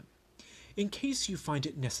cover them. In case you find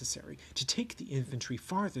it necessary to take the infantry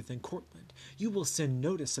farther than Cortland, you will send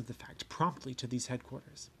notice of the fact promptly to these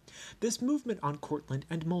headquarters. This movement on Cortland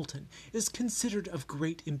and Moulton is considered of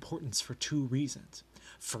great importance for 2 reasons.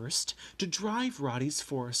 First, to drive Roddy's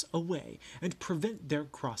force away and prevent their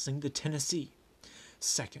crossing the Tennessee.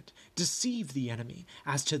 Second, deceive the enemy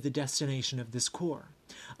as to the destination of this corps.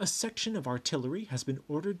 A section of artillery has been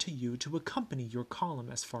ordered to you to accompany your column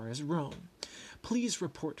as far as Rome. Please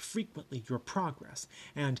report frequently your progress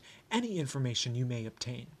and any information you may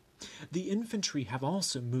obtain. The infantry have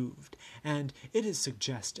also moved, and it is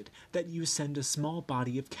suggested that you send a small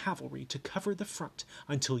body of cavalry to cover the front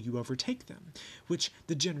until you overtake them, which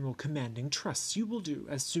the general commanding trusts you will do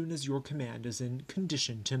as soon as your command is in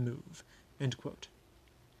condition to move." End quote.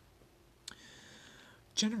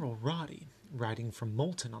 General Roddy writing from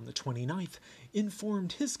Moulton on the 29th,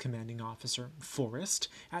 informed his commanding officer, Forrest,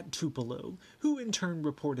 at Tupelo, who in turn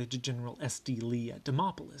reported to General S.D. Lee at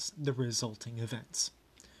Demopolis the resulting events.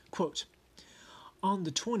 Quote, on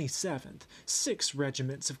the 27th, 6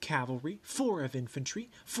 regiments of cavalry, 4 of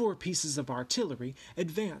infantry, 4 pieces of artillery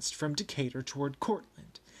advanced from Decatur toward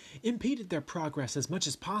Cortland, impeded their progress as much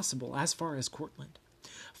as possible as far as Cortland.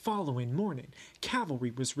 Following morning,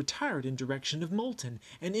 cavalry was retired in direction of Moulton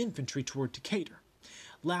and infantry toward Decatur.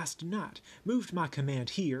 Last night, moved my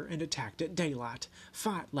command here and attacked at daylight,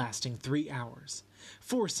 fight lasting 3 hours.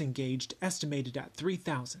 Force engaged estimated at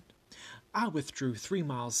 3,000. I withdrew 3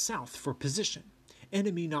 miles south for position.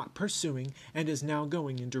 Enemy not pursuing and is now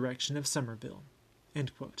going in direction of Somerville.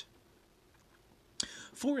 End quote.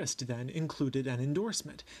 Forrest then included an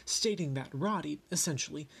endorsement stating that Roddy,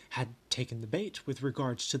 essentially, had taken the bait with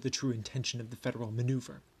regards to the true intention of the federal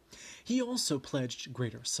maneuver. He also pledged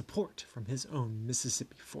greater support from his own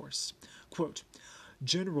Mississippi force. Quote,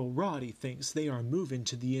 General Roddy thinks they are moving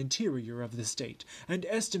to the interior of the state and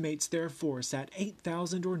estimates their force at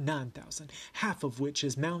 8,000 or 9,000, half of which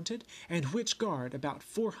is mounted and which guard about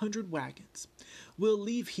 400 wagons. We'll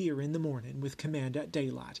leave here in the morning with command at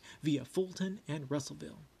daylight via Fulton and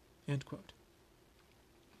Russellville. End quote.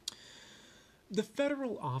 The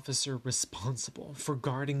federal officer responsible for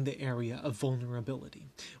guarding the area of vulnerability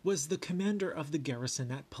was the commander of the garrison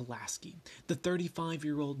at Pulaski, the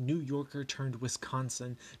 35-year-old New Yorker turned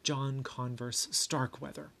Wisconsin John Converse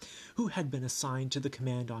Starkweather, who had been assigned to the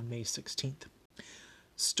command on May 16th.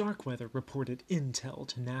 Starkweather reported intel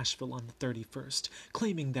to Nashville on the 31st,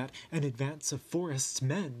 claiming that an advance of Forrest's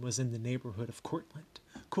men was in the neighborhood of Cortland.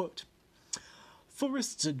 Quote,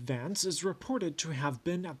 Forrest's advance is reported to have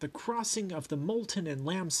been at the crossing of the Moulton and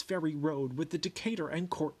Lamb's Ferry Road with the Decatur and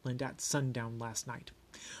Cortland at sundown last night.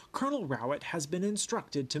 Colonel Rowett has been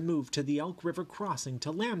instructed to move to the Elk River crossing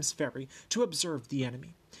to Lamb's Ferry to observe the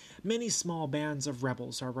enemy. Many small bands of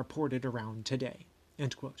rebels are reported around today.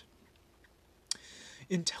 End quote.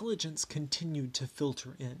 Intelligence continued to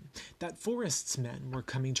filter in that Forrest's men were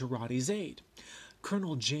coming to Roddy's aid.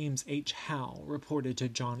 Colonel James H. Howe reported to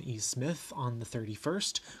John E. Smith on the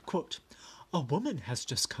 31st, quote, a woman has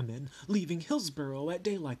just come in, leaving Hillsborough at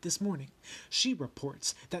daylight this morning. She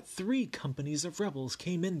reports that 3 companies of rebels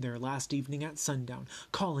came in there last evening at sundown,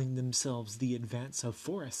 calling themselves the advance of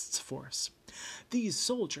Forrest's force. These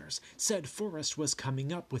soldiers said Forrest was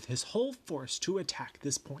coming up with his whole force to attack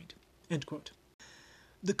this point. End quote.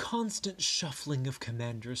 The constant shuffling of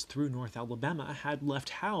commanders through North Alabama had left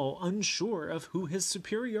Howe unsure of who his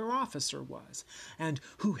superior officer was, and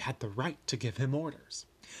who had the right to give him orders.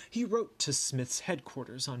 He wrote to Smith's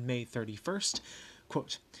headquarters on May 31st,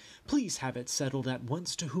 quote, please have it settled at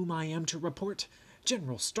once to whom I am to report.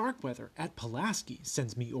 General Starkweather at Pulaski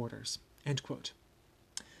sends me orders. End quote.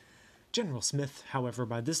 General Smith, however,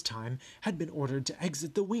 by this time, had been ordered to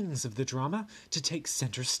exit the wings of the drama to take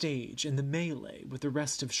center stage in the melee with the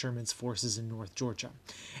rest of Sherman's forces in North Georgia,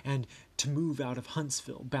 and to move out of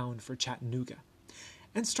Huntsville bound for Chattanooga.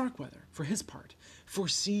 And Starkweather, for his part,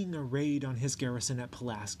 foreseeing a raid on his garrison at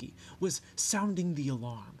Pulaski, was sounding the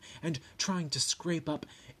alarm and trying to scrape up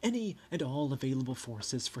any and all available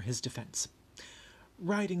forces for his defense.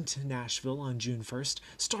 Writing to Nashville on June 1st,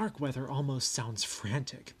 Starkweather almost sounds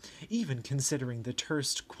frantic, even considering the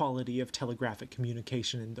terse quality of telegraphic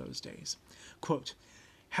communication in those days. Quote,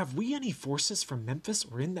 have we any forces from Memphis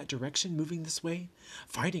or in that direction moving this way?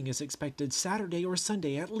 Fighting is expected Saturday or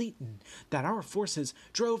Sunday at Leeton, that our forces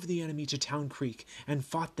drove the enemy to Town Creek and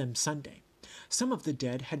fought them Sunday. Some of the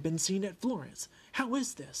dead had been seen at Florence. How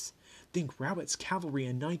is this? Think Rowett's cavalry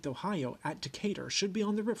in 9th Ohio at Decatur should be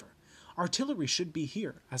on the river. Artillery should be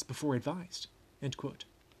here, as before advised. End quote.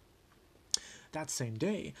 That same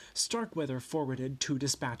day, Starkweather forwarded 2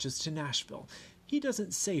 dispatches to Nashville. He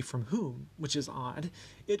doesn't say from whom, which is odd.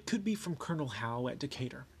 It could be from Colonel Howe at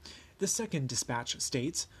Decatur. The second dispatch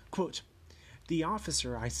states, quote, the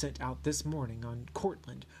officer I sent out this morning on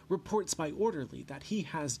Cortland reports by orderly that he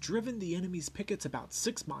has driven the enemy's pickets about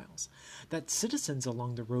 6 miles, that citizens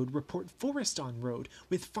along the road report Forrest on road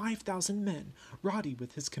with 5,000 men, Roddy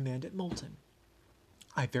with his command at Moulton.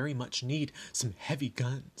 I very much need some heavy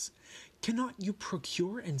guns. Cannot you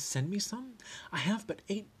procure and send me some? I have but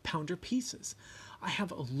 8-pounder pieces. I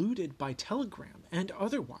have alluded by telegram and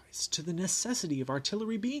otherwise to the necessity of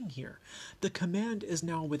artillery being here. The command is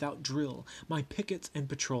now without drill, my pickets and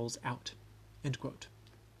patrols out. End quote.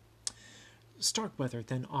 Starkweather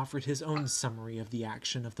then offered his own summary of the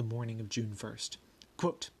action of the morning of June 1st.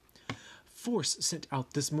 Quote, force sent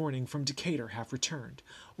out this morning from Decatur have returned.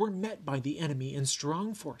 Were met by the enemy in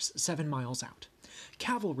strong force 7 miles out.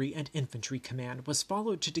 Cavalry and infantry command was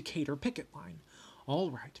followed to Decatur picket line.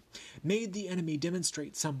 All right. Made the enemy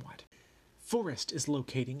demonstrate somewhat. Forrest is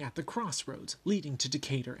locating at the crossroads leading to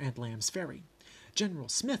Decatur and Lamb's Ferry. General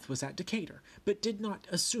Smith was at Decatur, but did not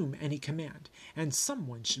assume any command, and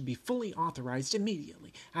someone should be fully authorized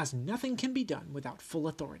immediately, as nothing can be done without full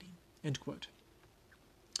authority." End quote.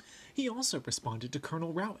 He also responded to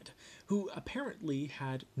Colonel Rowett, who apparently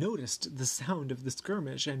had noticed the sound of the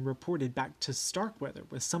skirmish and reported back to Starkweather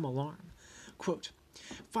with some alarm. Quote,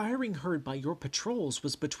 "Firing heard by your patrols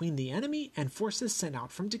was between the enemy and forces sent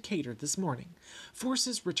out from Decatur this morning.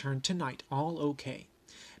 Forces returned tonight all okay.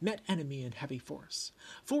 Met enemy in heavy force.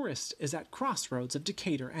 Forrest is at crossroads of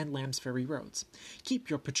Decatur and Lamb's Ferry roads. Keep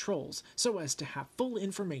your patrols so as to have full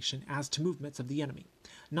information as to movements of the enemy.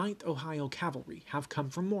 9th Ohio Cavalry have come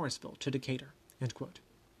from Morrisville to Decatur." End quote.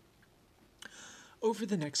 Over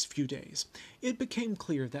the next few days, it became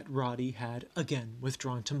clear that Roddy had again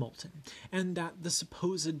withdrawn to Moulton, and that the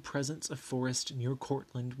supposed presence of Forrest near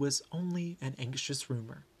Cortland was only an anxious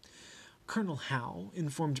rumor. Colonel Howe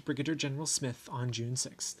informed Brigadier General Smith on June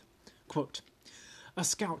 6th. Quote, "A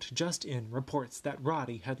scout just in reports that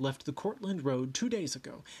Roddy had left the Cortland Road 2 days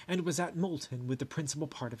ago and was at Moulton with the principal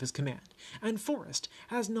part of his command, and Forrest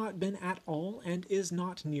has not been at all and is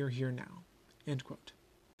not near here now." End quote.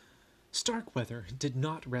 Starkweather did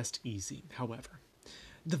not rest easy, however.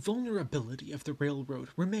 The vulnerability of the railroad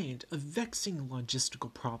remained a vexing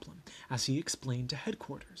logistical problem, as he explained to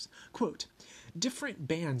headquarters. Quote, "Different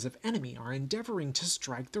bands of enemy are endeavoring to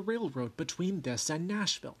strike the railroad between this and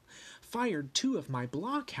Nashville. Fired 2 of my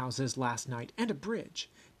blockhouses last night and a bridge.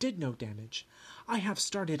 Did no damage. I have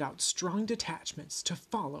started out strong detachments to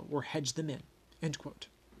follow or hedge them in." End quote.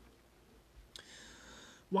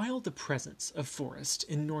 While the presence of Forrest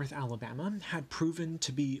in North Alabama had proven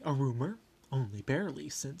to be a rumor, only barely,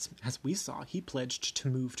 since, as we saw, he pledged to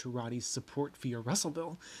move to Roddy's support via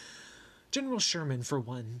Russellville, General Sherman, for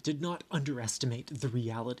one, did not underestimate the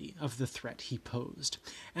reality of the threat he posed,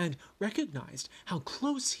 and recognized how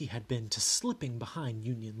close he had been to slipping behind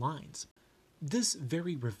Union lines. This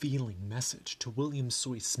very revealing message to William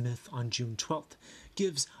Soy Smith on June 12th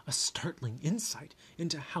gives a startling insight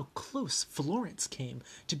into how close Florence came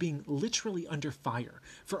to being literally under fire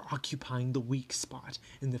for occupying the weak spot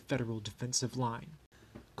in the Federal defensive line.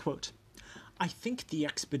 Quote, "I think the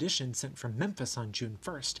expedition sent from Memphis on June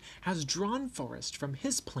 1st has drawn Forrest from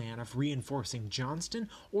his plan of reinforcing Johnston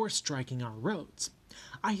or striking our roads.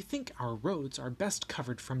 I think our roads are best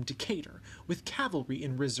covered from Decatur, with cavalry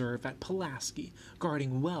in reserve at Pulaski,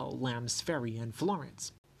 guarding well Lamb's Ferry and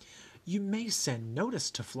Florence. You may send notice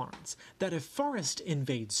to Florence that if Forrest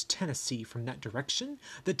invades Tennessee from that direction,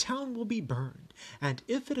 the town will be burned, and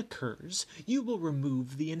if it occurs, you will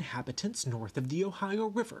remove the inhabitants north of the Ohio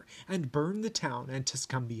River and burn the town and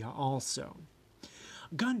Tuscumbia also.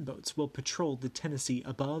 Gunboats will patrol the Tennessee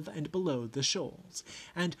above and below the shoals,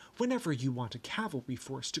 and whenever you want a cavalry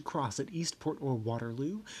force to cross at Eastport or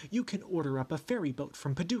Waterloo, you can order up a ferry boat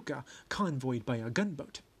from Paducah, convoyed by a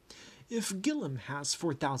gunboat. If Gillem has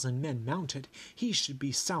 4,000 men mounted, he should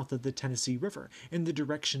be south of the Tennessee River, in the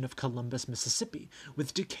direction of Columbus, Mississippi,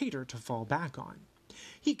 with Decatur to fall back on.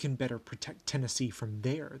 He can better protect Tennessee from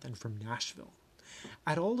there than from Nashville.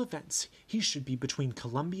 At all events, he should be between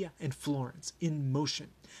Columbia and Florence, in motion.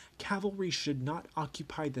 Cavalry should not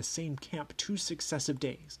occupy the same camp 2 successive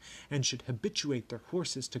days, and should habituate their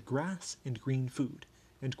horses to grass and green food."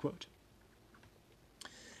 End quote.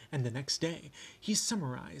 And the next day, he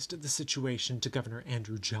summarized the situation to Governor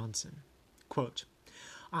Andrew Johnson. Quote,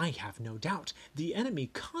 "I have no doubt the enemy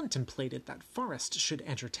contemplated that Forrest should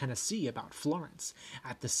enter Tennessee about Florence,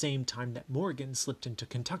 at the same time that Morgan slipped into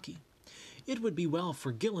Kentucky. It would be well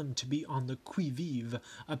for Gillem to be on the qui-vive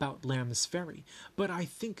about Lamb's Ferry, but I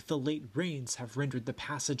think the late rains have rendered the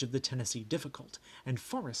passage of the Tennessee difficult, and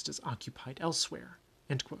Forrest is occupied elsewhere."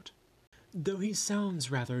 End quote. Though he sounds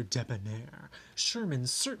rather debonair, Sherman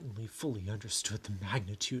certainly fully understood the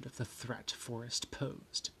magnitude of the threat Forrest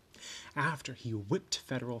posed. After he whipped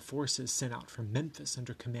Federal forces sent out from Memphis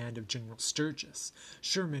under command of General Sturgis,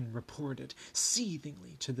 Sherman reported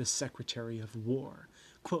seethingly to the Secretary of War,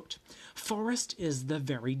 quote, "Forrest is the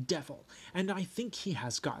very devil, and I think he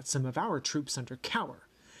has got some of our troops under cover.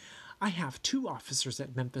 I have 2 officers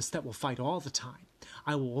at Memphis that will fight all the time.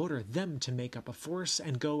 I will order them to make up a force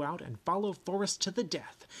and go out and follow Forrest to the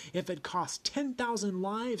death, if it costs 10,000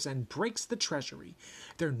 lives and breaks the treasury.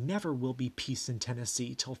 There never will be peace in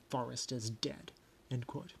Tennessee till Forrest is dead." End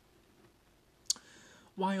quote.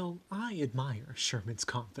 While I admire Sherman's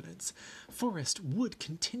confidence, Forrest would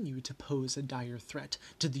continue to pose a dire threat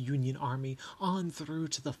to the Union Army on through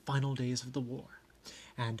to the final days of the war.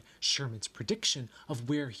 and Sherman's prediction of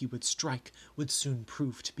where he would strike would soon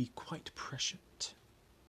prove to be quite prescient.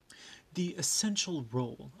 The essential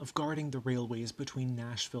role of guarding the railways between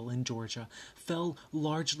Nashville and Georgia fell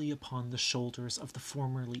largely upon the shoulders of the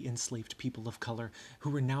formerly enslaved people of color who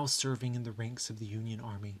were now serving in the ranks of the Union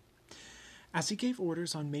Army. As he gave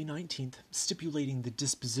orders on May 19th, stipulating the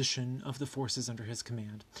disposition of the forces under his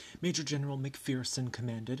command, Major General McPherson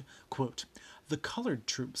commanded, quote, "The colored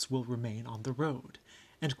troops will remain on the road,"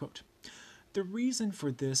 end quote. The reason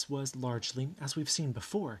for this was largely, as we've seen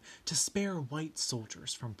before, to spare white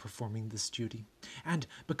soldiers from performing this duty, and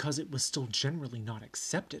because it was still generally not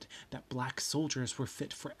accepted that black soldiers were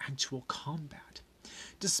fit for actual combat.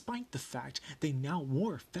 Despite the fact they now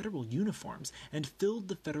wore federal uniforms and filled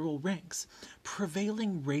the federal ranks,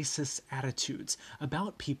 prevailing racist attitudes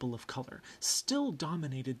about people of color still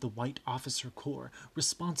dominated the white officer corps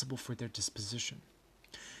responsible for their disposition.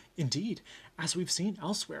 Indeed, as we've seen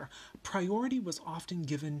elsewhere, priority was often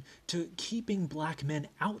given to keeping black men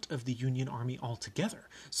out of the Union Army altogether,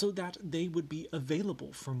 so that they would be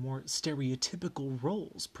available for more stereotypical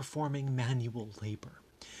roles performing manual labor.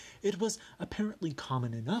 It was apparently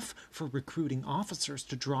common enough for recruiting officers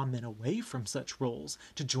to draw men away from such roles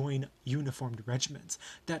to join uniformed regiments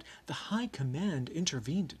that the high command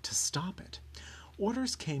intervened to stop it.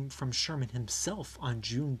 Orders came from Sherman himself on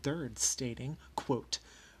June 3rd stating, quote,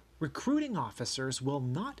 "Recruiting officers will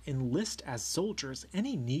not enlist as soldiers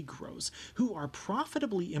any Negroes who are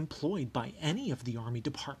profitably employed by any of the Army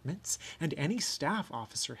departments, and any staff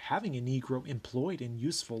officer having a Negro employed in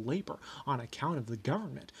useful labor on account of the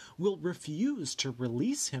government will refuse to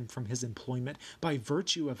release him from his employment by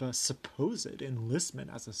virtue of a supposed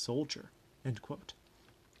enlistment as a soldier." End quote.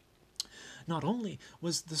 Not only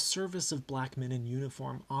was the service of black men in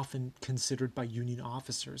uniform often considered by Union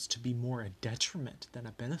officers to be more a detriment than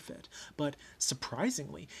a benefit, but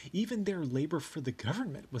surprisingly, even their labor for the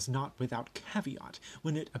government was not without caveat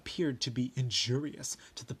when it appeared to be injurious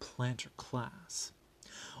to the planter class.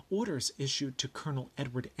 Orders issued to Colonel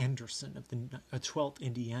Edward Anderson of the 12th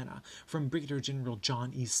Indiana from Brigadier General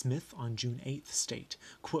John E. Smith on June 8th state,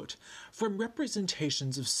 quote, "From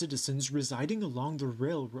representations of citizens residing along the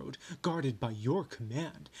railroad guarded by your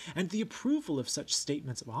command, and the approval of such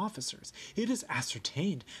statements of officers, it is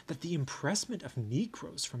ascertained that the impressment of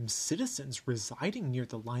Negroes from citizens residing near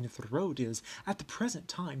the line of the road is, at the present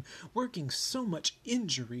time, working so much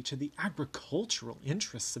injury to the agricultural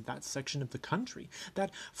interests of that section of the country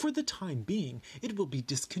that, for the time being, it will be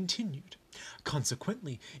discontinued.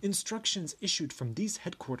 Consequently, instructions issued from these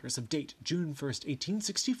headquarters of date June 1st,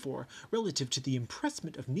 1864, relative to the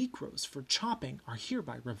impressment of Negroes for chopping are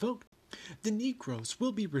hereby revoked. The Negroes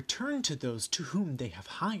will be returned to those to whom they have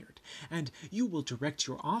hired, and you will direct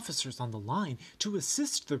your officers on the line to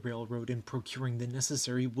assist the railroad in procuring the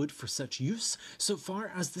necessary wood for such use, so far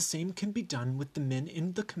as the same can be done with the men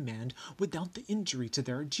in the command without the injury to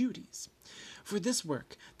their duties. For this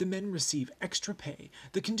work, the men receive extra pay,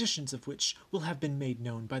 the conditions of which will have been made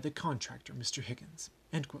known by the contractor, Mr. Higgins."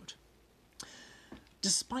 End quote.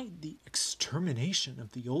 Despite the extermination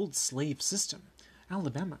of the old slave system,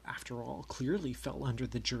 Alabama, after all, clearly fell under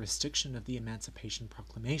the jurisdiction of the Emancipation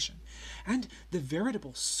Proclamation, and the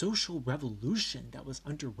veritable social revolution that was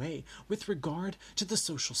underway with regard to the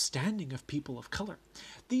social standing of people of color.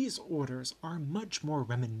 These orders are much more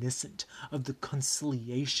reminiscent of the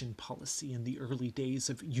conciliation policy in the early days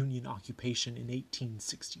of Union occupation in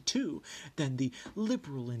 1862 than the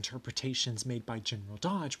liberal interpretations made by General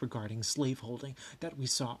Dodge regarding slaveholding that we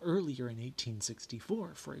saw earlier in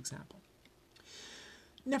 1864, for example.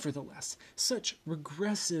 Nevertheless, such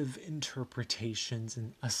regressive interpretations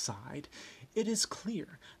aside, it is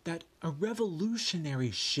clear that a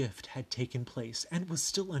revolutionary shift had taken place and was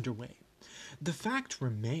still underway. The fact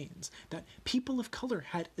remains that people of color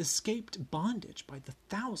had escaped bondage by the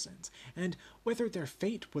thousands, and whether their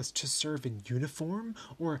fate was to serve in uniform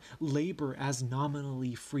or labor as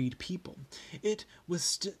nominally freed people, it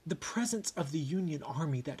was the presence of the Union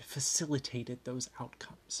Army that facilitated those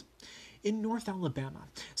outcomes. In North Alabama,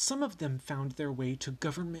 some of them found their way to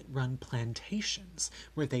government-run plantations,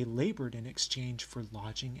 where they labored in exchange for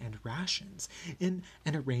lodging and rations, in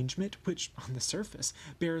an arrangement which, on the surface,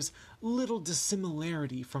 bears little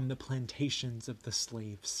dissimilarity from the plantations of the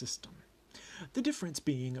slave system. The difference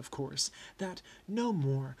being, of course, that no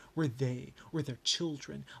more were they or their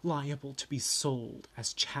children liable to be sold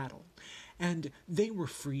as chattel, and they were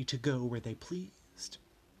free to go where they pleased.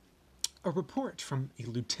 A report from a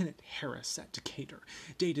Lieutenant Harris at Decatur,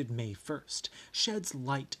 dated May 1st, sheds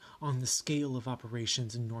light on the scale of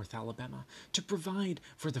operations in North Alabama to provide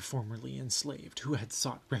for the formerly enslaved who had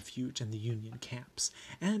sought refuge in the Union camps,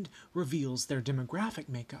 and reveals their demographic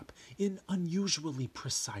makeup in unusually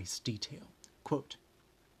precise detail. Quote,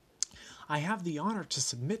 I have the honor to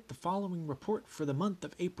submit the following report for the month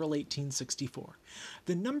of April 1864.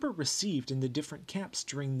 The number received in the different camps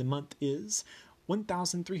during the month is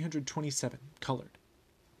 1,327, colored.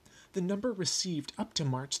 The number received up to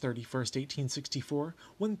March 31st, 1864,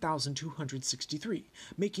 1,263,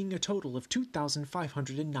 making a total of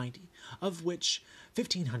 2,590, of which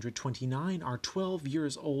 1,529 are 12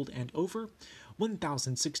 years old and over,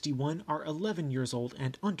 1,061 are 11 years old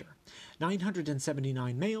and under,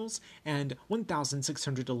 979 males, and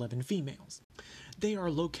 1,611 females. They are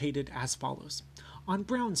located as follows. On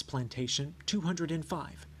Brown's Plantation,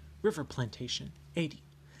 205. River Plantation, 80.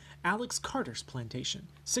 Alex Carter's Plantation,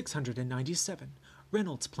 697.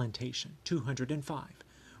 Reynolds Plantation, 205.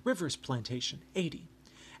 Rivers Plantation, 80.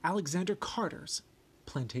 Alexander Carter's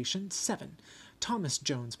Plantation, 7. Thomas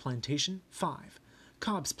Jones Plantation, 5.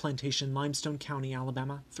 Cobb's Plantation, Limestone County,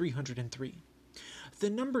 Alabama, 303.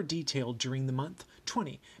 The number detailed during the month,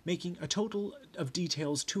 20, making a total of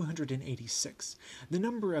details 286. The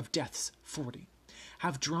number of deaths, 40.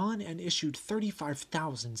 Have drawn and issued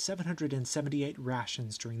 35,778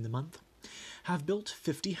 rations during the month. Have built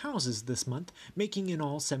 50 houses this month, making in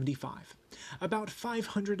all 75. About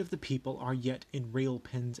 500 of the people are yet in rail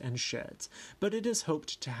pens and sheds, but it is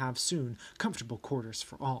hoped to have soon comfortable quarters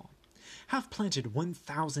for all. Have planted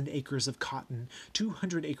 1,000 acres of cotton,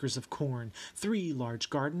 200 acres of corn, 3 large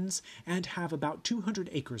gardens, and have about 200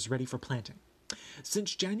 acres ready for planting.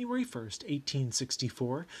 Since January 1st,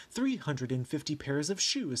 1864, 350 pairs of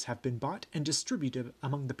shoes have been bought and distributed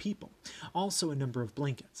among the people, also a number of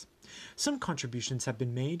blankets. Some contributions have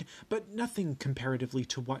been made, but nothing comparatively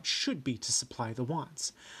to what should be to supply the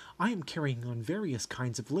wants. I am carrying on various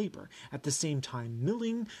kinds of labor, at the same time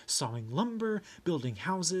milling, sawing lumber, building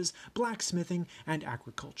houses, blacksmithing, and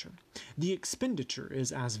agriculture. The expenditure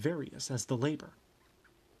is as various as the labor.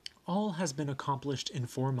 All has been accomplished in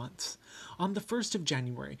 4 months. On the 1st of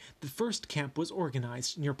January, the first camp was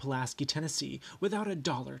organized near Pulaski, Tennessee, without a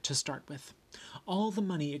dollar to start with. All the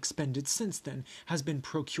money expended since then has been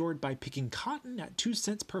procured by picking cotton at 2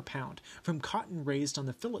 cents per pound from cotton raised on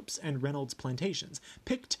the Phillips and Reynolds plantations,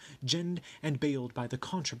 picked, ginned, and baled by the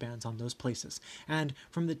contrabands on those places, and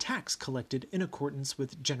from the tax collected in accordance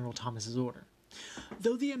with General Thomas's order.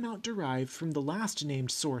 Though the amount derived from the last named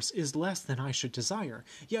source is less than I should desire,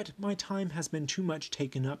 yet my time has been too much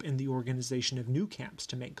taken up in the organization of new camps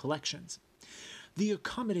to make collections. The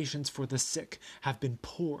accommodations for the sick have been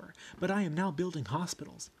poor, but I am now building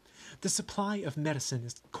hospitals. The supply of medicine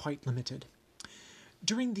is quite limited.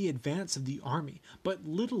 During the advance of the army, but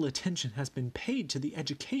little attention has been paid to the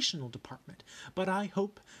educational department, but I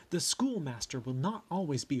hope the schoolmaster will not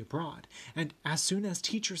always be abroad, and as soon as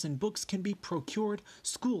teachers and books can be procured,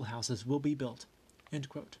 schoolhouses will be built." End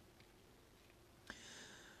quote.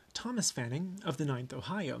 Thomas Fanning, of the 9th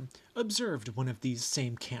Ohio, observed one of these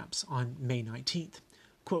same camps on May 19th.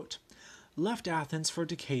 Quote, "Left Athens for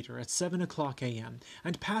Decatur at 7 o'clock a.m.,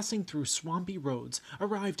 and passing through swampy roads,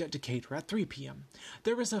 arrived at Decatur at 3 p.m.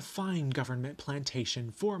 There is a fine government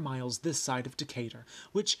plantation 4 miles this side of Decatur,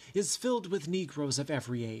 which is filled with Negroes of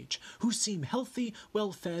every age, who seem healthy,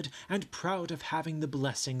 well-fed, and proud of having the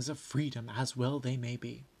blessings of freedom as well they may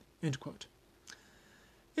be." End quote.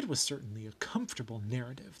 It was certainly a comfortable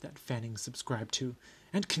narrative that Fanning subscribed to,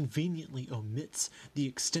 and conveniently omits the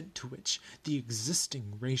extent to which the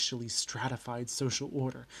existing racially stratified social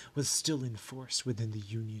order was still in force within the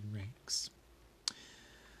Union ranks.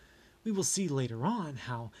 We will see later on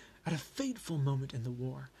how, at a fateful moment in the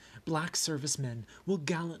war, black servicemen will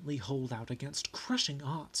gallantly hold out against crushing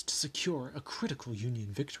odds to secure a critical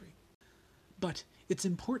Union victory. But it's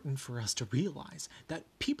important for us to realize that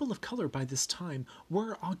people of color by this time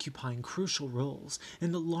were occupying crucial roles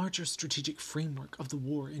in the larger strategic framework of the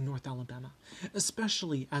war in North Alabama,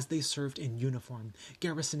 especially as they served in uniform,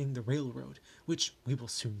 garrisoning the railroad, which we will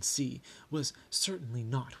soon see was certainly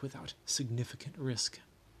not without significant risk.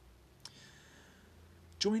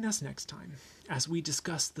 Join us next time as we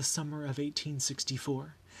discuss the summer of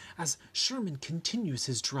 1864, as Sherman continues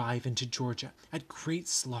his drive into Georgia at great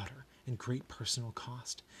slaughter and great personal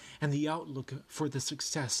cost, and the outlook for the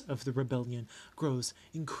success of the rebellion grows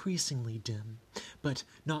increasingly dim, but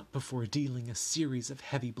not before dealing a series of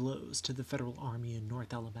heavy blows to the Federal Army in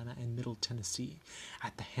North Alabama and Middle Tennessee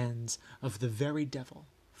at the hands of the very devil,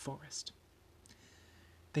 Forrest.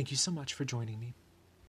 Thank you so much for joining me.